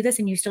 we don't do this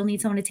and you still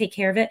need someone to take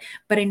care of it,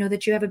 but I know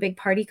that you have a big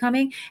party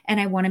coming and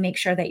I want to make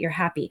sure that you're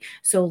happy.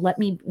 So let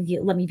me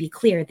be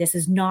clear. This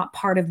is not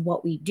part of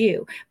what we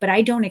do, but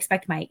I don't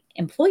expect my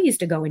employees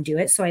to go and do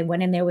it. So I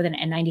went in there with an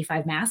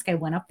N95 mask. I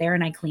went up there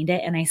and I cleaned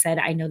it. And I said,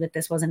 I know that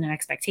this wasn't an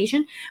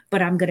expectation,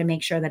 but I'm going to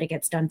make sure that it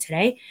gets done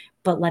today,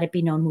 but let it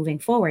be known moving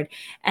forward.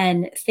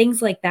 And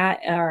things like that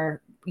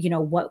are,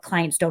 what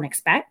clients don't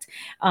expect.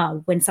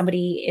 When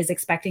somebody is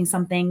expecting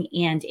something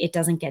and it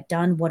doesn't get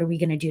done, what are we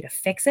going to do to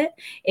fix it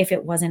if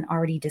it wasn't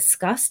already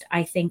discussed?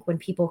 I think when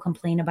people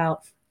complain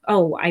about,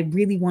 oh, I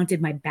really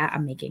wanted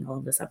I'm making all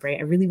of this up, right?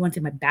 I really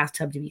wanted my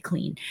bathtub to be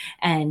clean.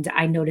 And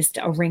I noticed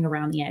a ring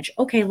around the edge.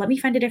 Okay, let me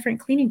find a different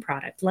cleaning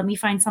product. Let me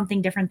find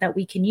something different that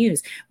we can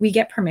use. We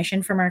get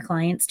permission from our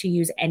clients to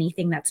use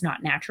anything that's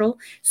not natural.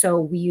 So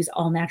we use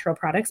all natural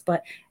products,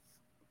 but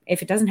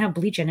if it doesn't have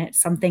bleach in it,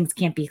 some things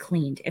can't be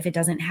cleaned. If it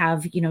doesn't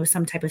have,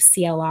 some type of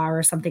CLR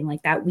or something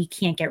like that, we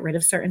can't get rid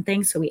of certain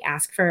things. So we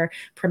ask for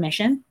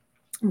permission.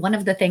 One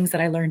of the things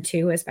that I learned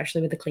too,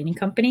 especially with the cleaning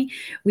company,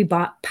 we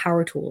bought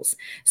power tools.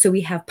 So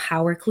we have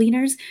power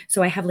cleaners.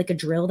 So I have like a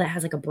drill that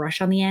has like a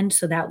brush on the end.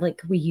 So that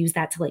like we use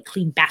that to like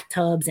clean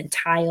bathtubs and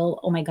tile.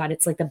 Oh my God,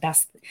 it's like the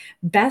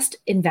best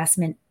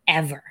investment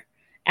ever,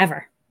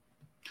 ever.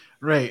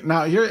 Right.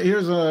 Now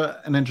here's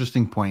an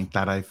interesting point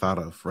that I thought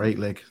of, right?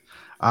 Like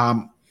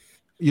um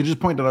you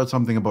just pointed out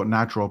something about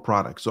natural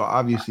products. So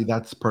obviously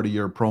that's part of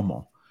your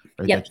promo,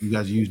 right? Yep. That you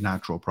guys use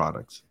natural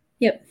products.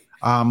 Yep.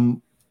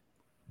 Um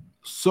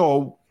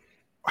so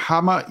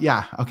how much,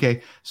 yeah,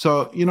 okay.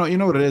 So you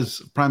know what it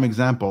is, prime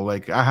example,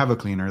 like I have a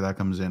cleaner that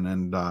comes in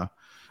and I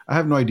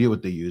have no idea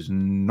what they use,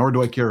 nor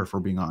do I care, for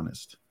being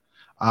honest.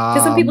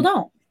 Because some people Um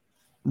don't.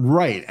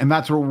 right. And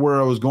that's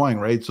where I was going,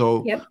 right?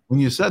 So Yep. when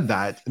you said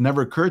that, it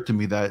never occurred to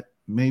me that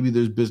maybe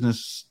there's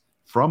business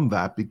from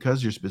that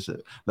because you're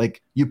specific,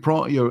 like you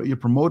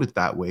promote it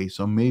that way.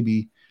 So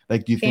maybe,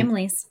 like, do you think,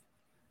 Families.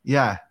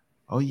 yeah,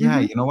 oh yeah,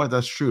 Hmm. you know what,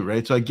 that's true,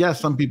 right? So I guess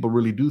some people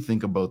really do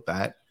think about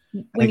that,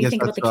 and I When you guess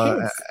think about that's the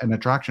kids, an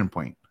attraction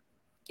point.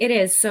 it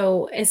is.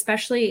 So,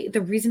 especially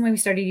the reason why we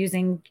started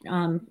using,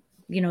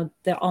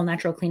 the all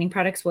natural cleaning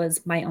products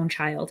was my own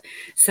child.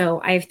 So,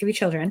 I have three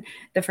children.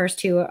 The first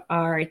two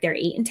are they're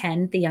 8 and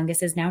 10. The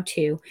youngest is now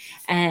 2.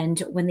 And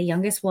when the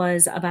youngest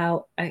was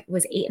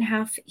was 8 and a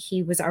half,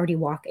 he was already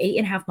 8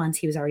 and a half months.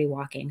 He was already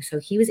walking. So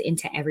he was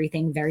into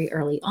everything very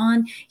early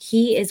on.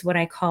 He is what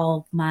I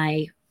call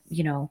my,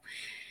 you know,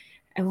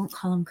 I won't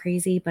call him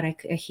crazy, but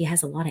he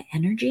has a lot of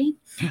energy.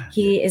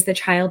 He is the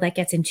child that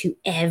gets into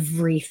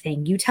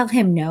everything. You tell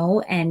him no,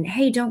 and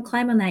hey, don't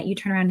climb on that. You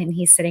turn around and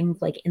he's sitting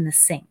like in the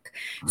sink.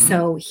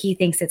 So he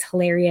thinks it's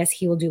hilarious.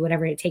 He will do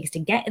whatever it takes to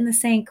get in the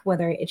sink,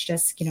 whether it's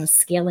just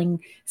scaling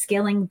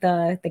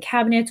the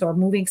cabinets or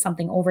moving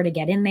something over to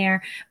get in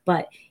there.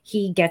 But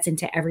he gets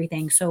into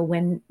everything. So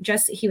when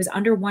just he was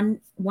under one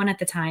at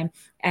the time,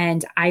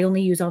 and I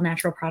only use all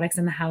natural products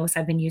in the house.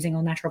 I've been using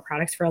all natural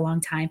products for a long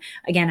time.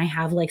 Again, I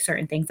have like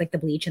certain things like the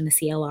bleach and the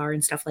CLR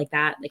and stuff like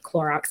that, like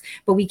Clorox,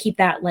 but we keep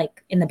that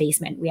like in the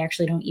basement. We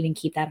actually don't even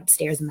keep that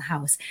upstairs in the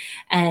house.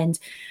 And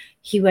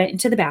he went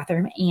into the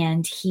bathroom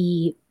and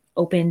he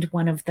opened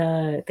one of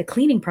the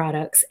cleaning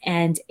products,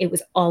 and it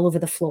was all over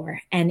the floor,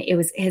 and it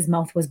was his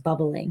mouth was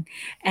bubbling,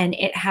 and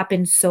it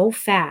happened so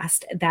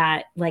fast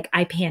that like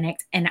I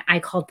panicked and I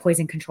called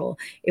poison control.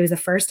 It was the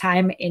first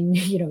time in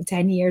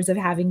 10 years of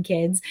having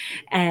kids,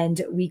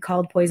 and we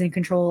called poison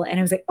control, and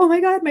I was like, oh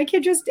my God, my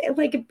kid just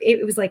like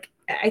it was like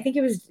I think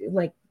it was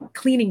like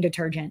cleaning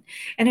detergent,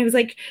 and I was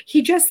like,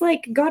 he just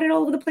like got it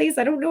all over the place.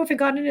 I don't know if it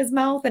got in his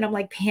mouth, and I'm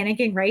like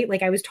panicking, right?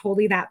 Like I was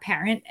totally that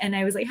parent, and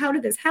I was like, how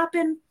did this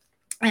happen?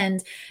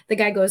 And the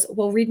guy goes,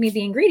 well, read me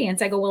the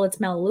ingredients. I go, well, it's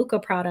Melaleuca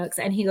products.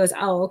 And he goes,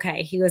 oh,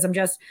 okay. He goes,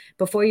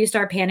 before you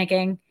start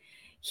panicking,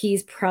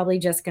 he's probably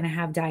just going to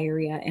have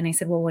diarrhea. And I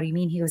said, well, what do you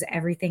mean? He goes,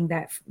 everything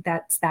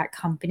that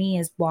company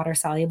is water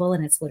soluble,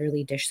 and it's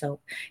literally dish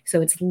soap.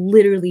 So it's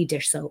literally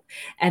dish soap.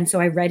 And so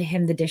I read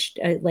him the dish,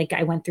 like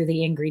I went through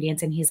the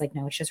ingredients, and he's like,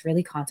 no, it's just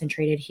really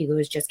concentrated. He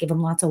goes, just give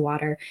him lots of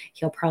water.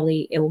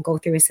 It will go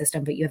through his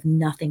system, but you have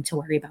nothing to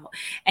worry about.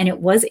 And it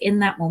was in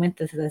that moment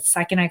that the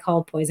second I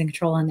called poison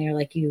control and they're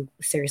like, you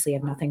seriously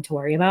have nothing to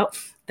worry about,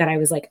 that I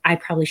was like, I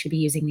probably should be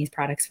using these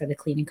products for the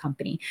cleaning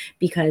company,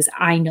 because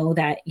I know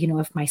that,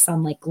 if my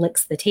son like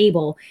licks the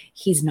table,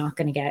 he's not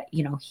going to get,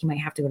 he might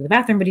have to go to the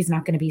bathroom, but he's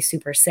not going to be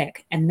super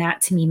sick. And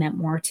that to me meant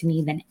more to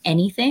me than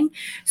anything.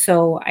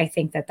 So I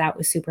think that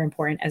was super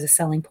important as a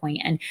selling point.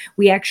 And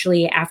we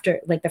actually, after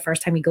like the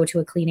first time we go to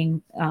a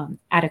cleaning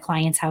at a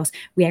client's house,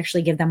 we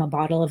actually give them a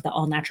bottle of the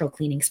all natural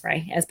cleaning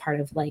spray as part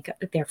of like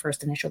their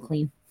first initial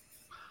clean.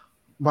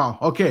 Wow.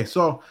 Okay.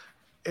 So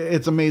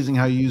it's amazing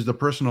how you use the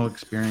personal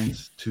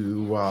experience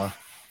to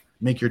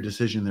make your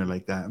decision there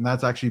like that. And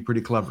that's actually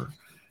pretty clever.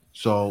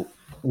 So,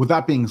 with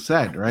that being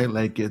said, right,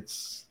 like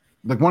it's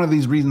like one of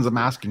these reasons I'm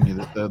asking you,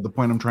 that the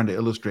point I'm trying to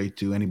illustrate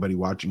to anybody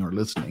watching or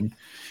listening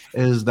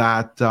is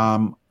that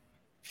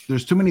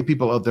there's too many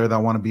people out there that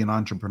want to be an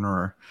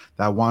entrepreneur,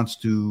 that wants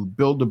to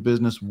build a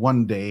business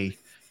one day,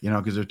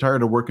 because they're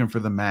tired of working for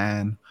the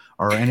man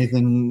or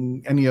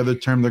any other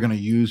term they're going to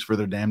use for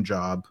their damn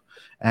job.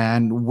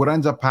 And what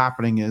ends up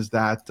happening is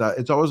that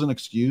it's always an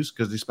excuse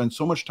because they spend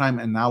so much time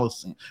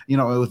analyzing,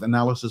 with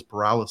analysis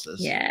paralysis,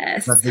 that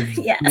Yes. they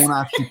Yes. don't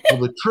actually pull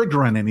the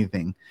trigger on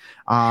anything.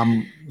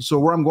 So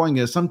where I'm going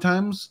is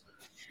sometimes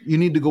you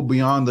need to go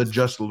beyond the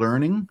just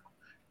learning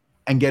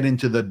and get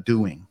into the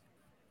doing,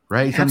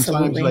 right? Sometimes,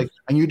 Absolutely. like,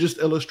 and you just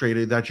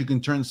illustrated that you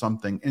can turn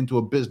something into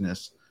a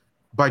business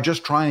by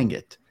just trying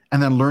it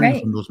and then learning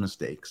Right. from those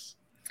mistakes.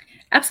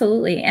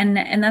 Absolutely. And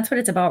that's what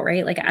it's about,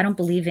 right? Like I don't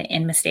believe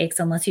in mistakes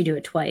unless you do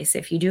it twice.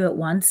 If you do it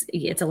once,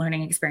 it's a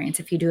learning experience.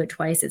 If you do it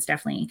twice, it's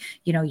definitely,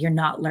 you're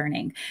not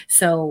learning.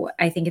 So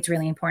I think it's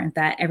really important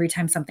that every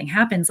time something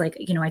happens, like,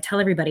 I tell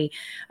everybody,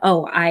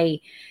 oh,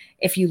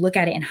 if you look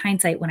at it in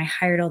hindsight, when I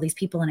hired all these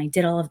people and I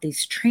did all of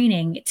this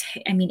training,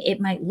 I mean, it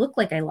might look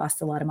like I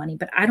lost a lot of money,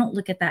 but I don't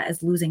look at that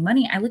as losing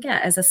money. I look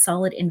at it as a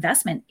solid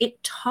investment.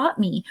 It taught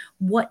me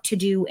what to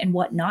do and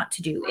what not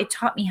to do. It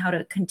taught me how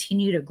to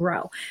continue to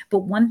grow. But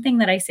one thing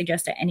that I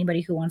suggest to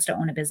anybody who wants to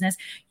own a business,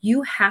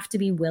 you have to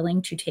be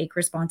willing to take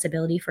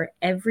responsibility for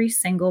every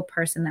single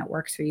person that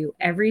works for you,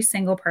 every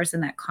single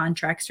person that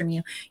contracts from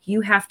you.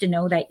 You have to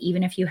know that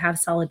even if you have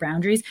solid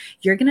boundaries,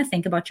 you're going to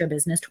think about your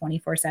business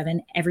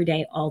 24/7 every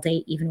day, all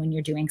day, even when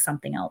you're doing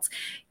something else.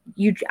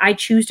 I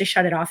choose to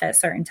shut it off at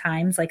certain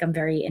times. Like, I'm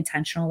very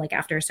intentional. Like,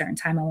 after a certain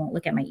time, I won't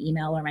look at my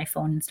email or my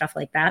phone and stuff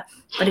like that.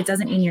 But it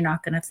doesn't mean you're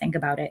not going to think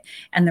about it.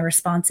 And the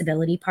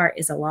responsibility part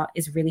is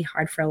really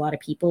hard for a lot of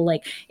people.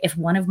 Like, if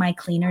one of my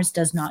cleaners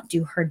does not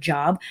do her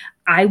job,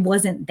 I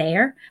wasn't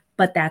there,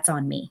 but that's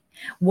on me.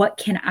 What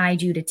can I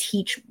do to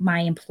teach my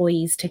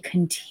employees to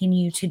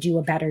continue to do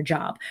a better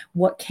job?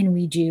 What can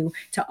we do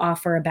to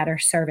offer a better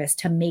service,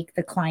 to make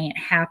the client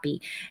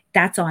happy?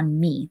 That's on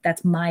me.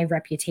 That's my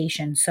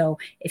reputation. So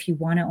if you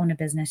want to own a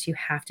business, you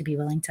have to be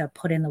willing to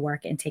put in the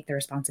work and take the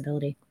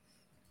responsibility.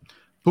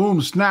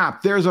 Boom,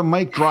 snap. There's a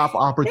mic drop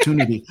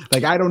opportunity.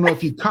 Like, I don't know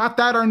if you caught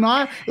that or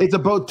not. It's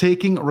about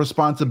taking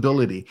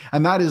responsibility.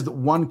 And that is the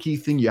one key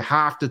thing. You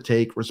have to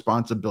take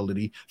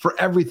responsibility for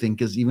everything,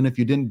 because even if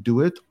you didn't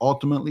do it,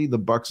 ultimately the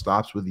buck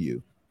stops with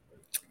you.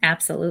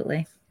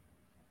 Absolutely.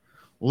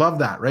 Love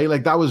that, right?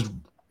 Like, that was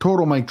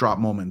total mic drop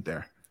moment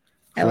there.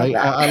 I love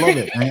that. I love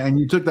it. And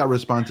you took that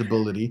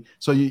responsibility.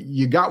 So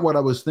you got what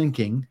I was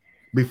thinking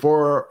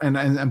before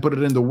and put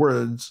it into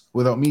words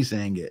without me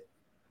saying it.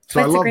 So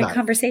that's I love a great that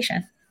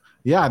conversation.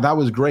 Yeah, that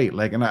was great.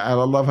 Like, and I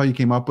love how you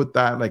came up with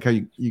that, like how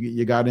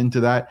you got into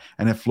that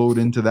and it flowed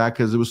into that,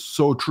 because it was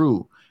so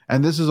true.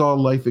 And this is all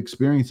life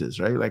experiences,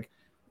 right? Like,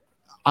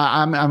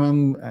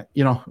 I'm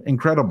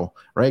incredible,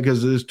 right?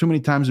 Because there's too many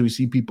times we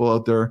see people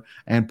out there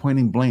and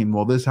pointing blame.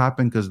 Well, this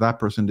happened because that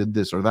person did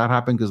this, or that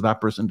happened because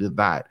that person did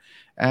that.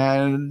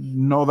 And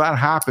no, that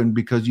happened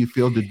because you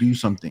failed to do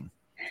something.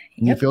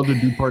 Yep. You failed to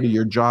do part of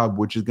your job,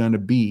 which is going to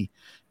be,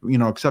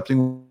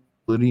 accepting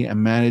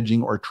and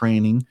managing or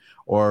training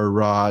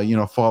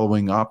or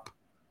following up,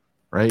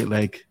 right?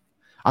 Like,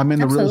 I'm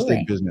in the real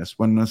estate business.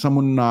 When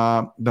someone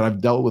that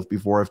I've dealt with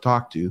before, I've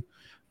talked to,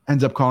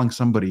 ends up calling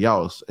somebody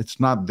else, it's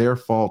not their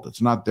fault,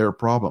 it's not their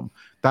problem.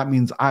 That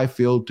means I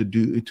failed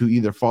to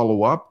either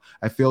follow up,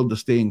 I failed to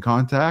stay in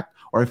contact,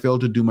 or I failed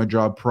to do my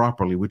job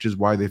properly, which is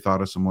why they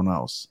thought of someone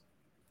else.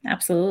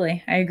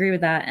 Absolutely. I agree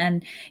with that.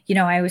 And,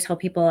 I always tell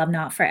people I'm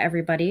not for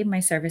everybody. My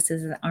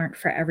services aren't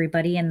for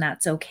everybody, and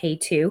that's okay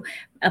too.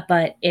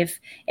 But if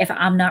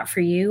I'm not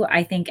for you,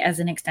 I think as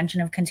an extension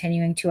of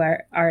continuing to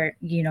our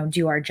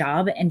do our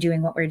job and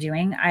doing what we're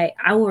doing, I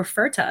will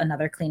refer to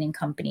another cleaning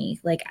company.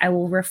 Like, I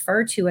will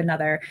refer to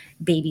another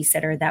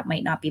babysitter that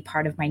might not be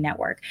part of my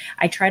network.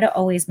 I try to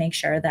always make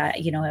sure that,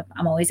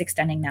 I'm always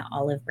extending that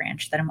olive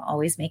branch, that I'm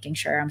always making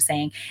sure I'm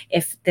saying,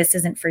 if this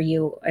isn't for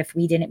you, if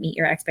we didn't meet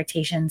your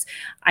expectations,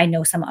 I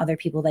know some other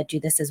people that do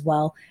this as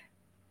well.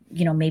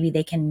 Maybe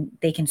they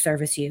can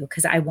service you,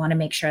 because I want to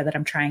make sure that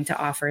I'm trying to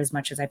offer as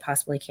much as I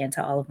possibly can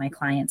to all of my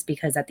clients,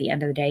 because at the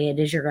end of the day, it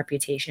is your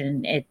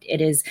reputation. It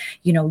is,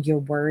 your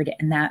word.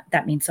 And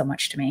that means so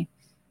much to me.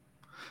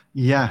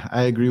 Yeah,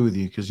 I agree with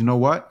you. Because you know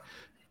what?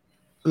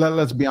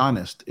 Let's be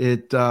honest.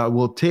 It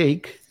will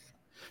take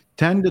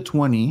 10 to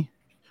 20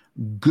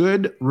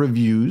 good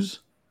reviews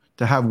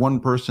to have one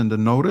person to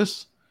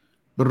notice,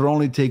 but it'll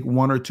only take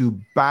 1 or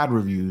 2 bad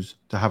reviews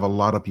to have a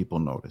lot of people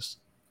notice.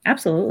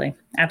 Absolutely.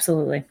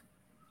 Absolutely.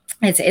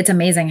 It's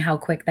amazing how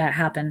quick that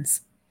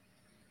happens.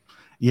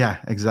 Yeah,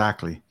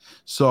 exactly.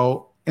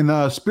 So in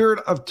the spirit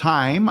of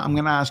time, I'm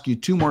going to ask you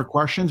 2 more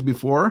questions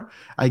before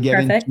I get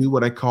into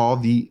what I call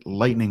the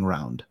lightning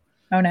round.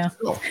 Oh, no.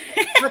 So,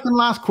 second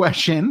last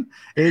question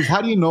is,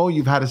 how do you know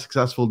you've had a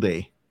successful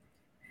day?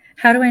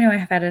 How do I know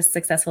I've had a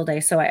successful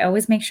day? So I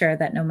always make sure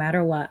that no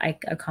matter what, I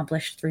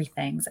accomplish 3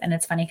 things. And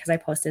it's funny because I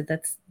posted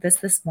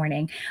this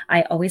morning.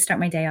 I always start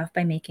my day off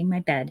by making my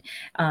bed.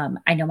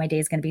 I know my day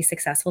is going to be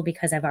successful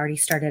because I've already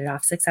started it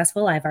off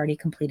successful. I've already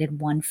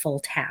completed 1 full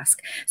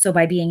task. So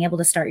by being able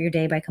to start your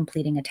day by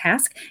completing a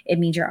task, it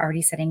means you're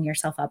already setting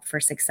yourself up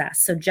for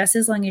success. So just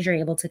as long as you're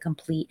able to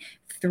complete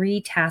 3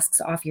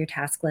 tasks off your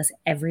task list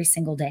every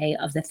single day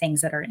of the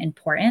things that are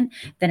important,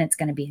 then it's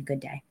going to be a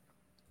good day.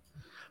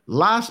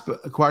 Last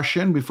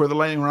question before the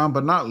lightning round,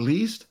 but not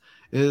least,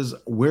 is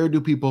where do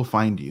people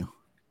find you?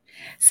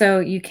 So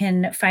you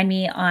can find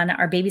me on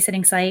our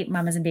babysitting site,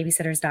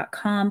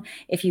 mamasandbabysitters.com.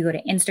 If you go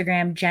to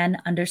Instagram,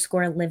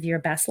 Jen_live your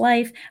best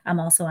life. I'm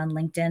also on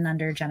LinkedIn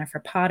under Jennifer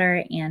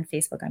Potter and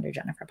Facebook under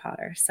Jennifer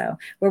Potter. So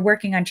we're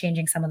working on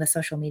changing some of the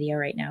social media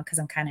right now because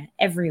I'm kind of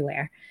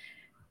everywhere.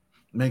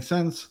 Makes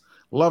sense.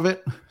 Love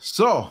it.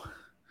 So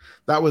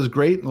that was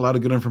great. A lot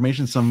of good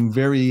information. Some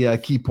very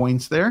key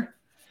points there.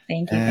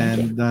 Thank you.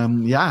 And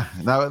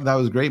that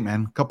was great,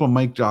 man. A couple of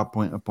mic drop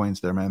points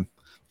there, man.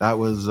 That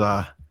was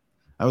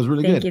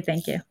really good.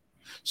 Thank you.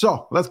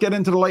 So let's get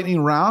into the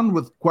lightning round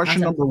with question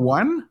number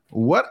 1.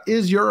 What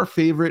is your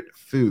favorite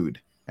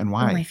food and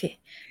why?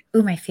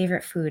 Ooh, my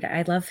favorite food.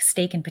 I love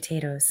steak and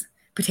potatoes.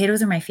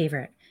 Potatoes are my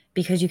favorite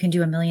because you can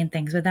do a million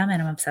things with them,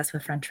 and I'm obsessed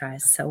with French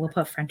fries. So we'll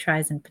put French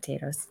fries and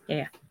potatoes.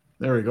 Yeah.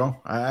 There we go.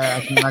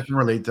 I can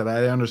relate to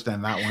that. I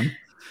understand that one.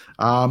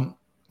 Um,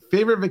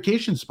 Favorite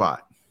vacation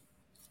spot?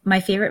 My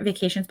favorite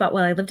vacation spot.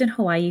 Well, I lived in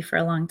Hawaii for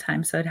a long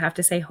time, so I'd have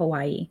to say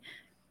Hawaii.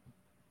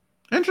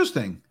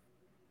 Interesting.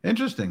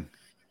 Interesting.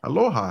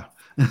 Aloha.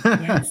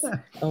 Yes,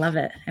 I love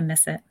it. I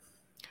miss it.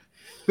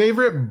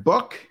 Favorite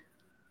book?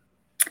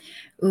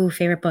 Ooh,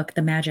 favorite book,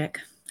 The Magic.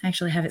 I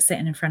actually have it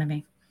sitting in front of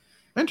me.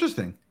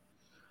 Interesting.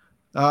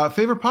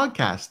 Favorite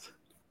podcast?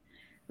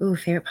 Ooh,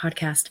 favorite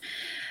podcast.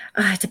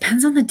 It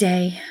depends on the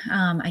day.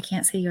 I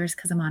can't say yours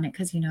because I'm on it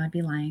because I'd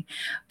be lying.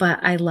 But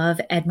I love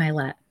Ed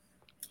Milet.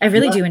 I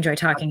really Yeah, do enjoy I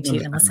talking can to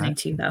you and understand listening that.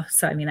 to you, though.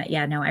 So I mean,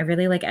 yeah, no, I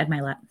really like Ed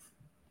Milet.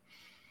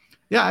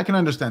 Yeah, I can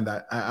understand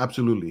that.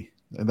 Absolutely.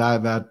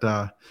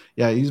 Yeah,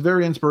 he's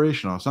very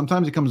inspirational.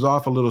 Sometimes he comes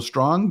off a little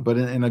strong, but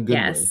in a good way.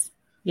 Yes,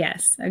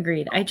 yes,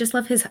 agreed. I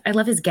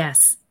love his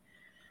guests.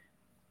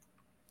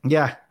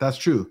 Yeah, that's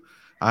true.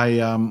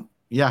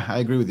 Yeah, I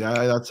agree with you.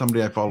 That's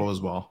somebody I follow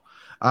as well.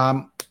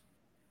 Um,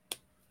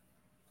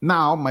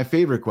 Now, my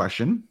favorite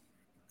question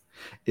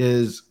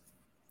is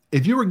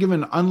if you were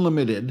given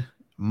unlimited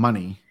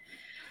money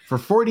for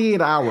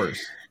 48 hours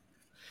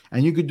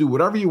and you could do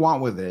whatever you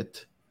want with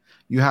it,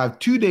 you have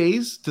 2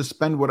 days to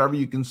spend whatever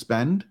you can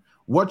spend.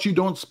 What you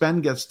don't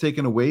spend gets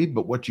taken away,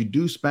 but what you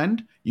do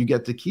spend, you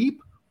get to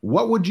keep.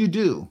 What would you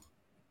do?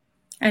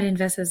 I'd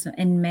invest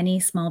in many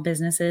small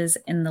businesses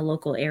in the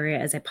local area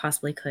as I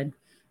possibly could.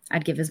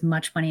 I'd give as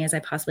much money as I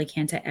possibly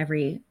can to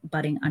every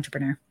budding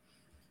entrepreneur.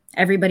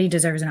 Everybody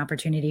deserves an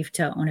opportunity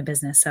to own a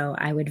business. So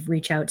I would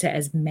reach out to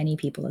as many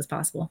people as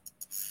possible.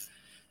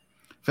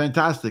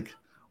 Fantastic.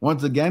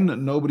 Once again,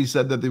 nobody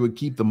said that they would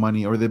keep the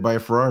money or they buy a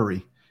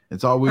Ferrari.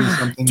 It's always Oh,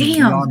 something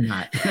damn. beyond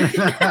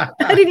that.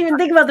 I didn't even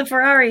think about the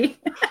Ferrari.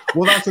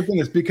 Well, that's the thing.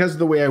 It's because of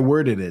the way I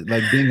worded it.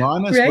 Like being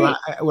honest, Right.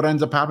 what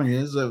ends up happening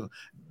is the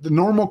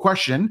normal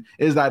question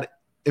is that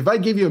if I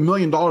give you $1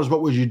 million,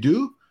 what would you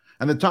do?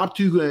 And the top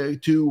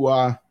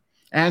two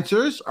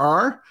answers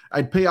are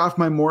I'd pay off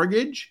my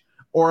mortgage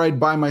or I'd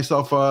buy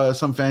myself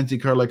some fancy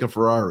car like a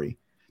Ferrari.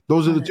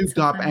 Those are Oh, the two that's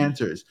so top funny.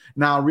 answers.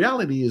 Now,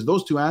 reality is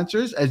those two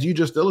answers, as you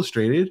just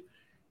illustrated,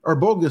 are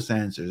bogus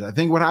answers. I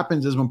think what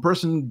happens is when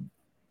person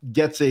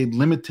gets a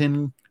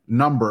limiting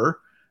number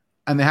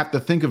and they have to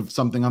think of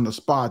something on the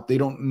spot, they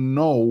don't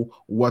know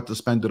what to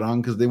spend it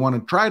on because they want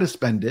to try to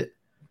spend it,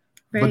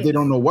 but they Right.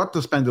 don't know what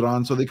to spend it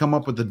on. So they come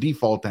up with the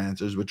default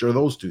answers, which are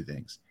those two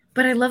things.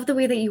 But I love the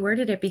way that you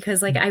worded it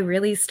because I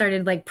really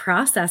started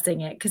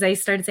processing it because I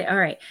started to say, all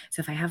right,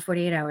 so if I have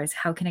 48 hours,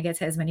 how can I get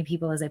to as many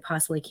people as I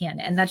possibly can?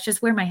 And that's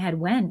just where my head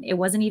went. It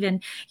wasn't even,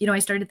 I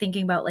started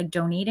thinking about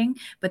donating,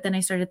 but then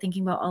I started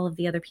thinking about all of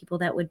the other people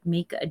that would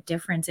make a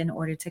difference in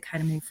order to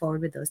kind of move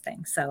forward with those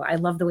things. So I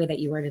love the way that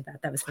you worded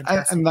that. That was And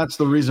fantastic. that's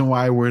the reason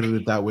why I worded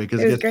it that way,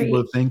 because It it was gets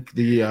people great. to think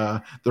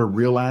the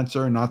real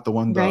answer, not the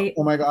Right.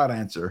 oh my god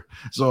answer.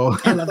 So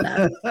I love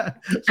that.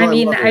 so I I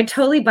mean, love it. I'd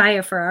totally buy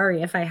a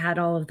Ferrari if I had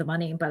all of the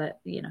money, but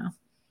nobody That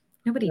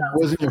needs a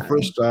wasn't your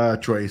Ferrari.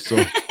 first choice.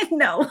 So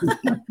No.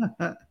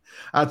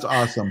 that's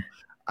awesome.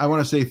 I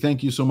want to say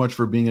thank you so much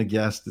for being a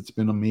guest. It's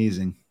been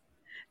amazing.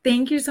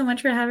 Thank you so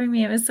much for having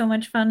me. It was so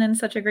much fun and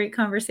such a great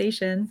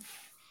conversation.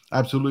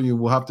 Absolutely.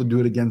 We'll have to do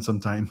it again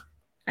sometime.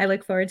 I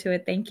look forward to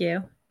it. Thank you.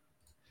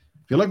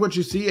 If you like what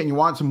you see and you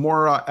want some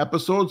more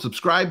episodes,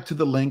 subscribe to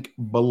the link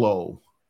below.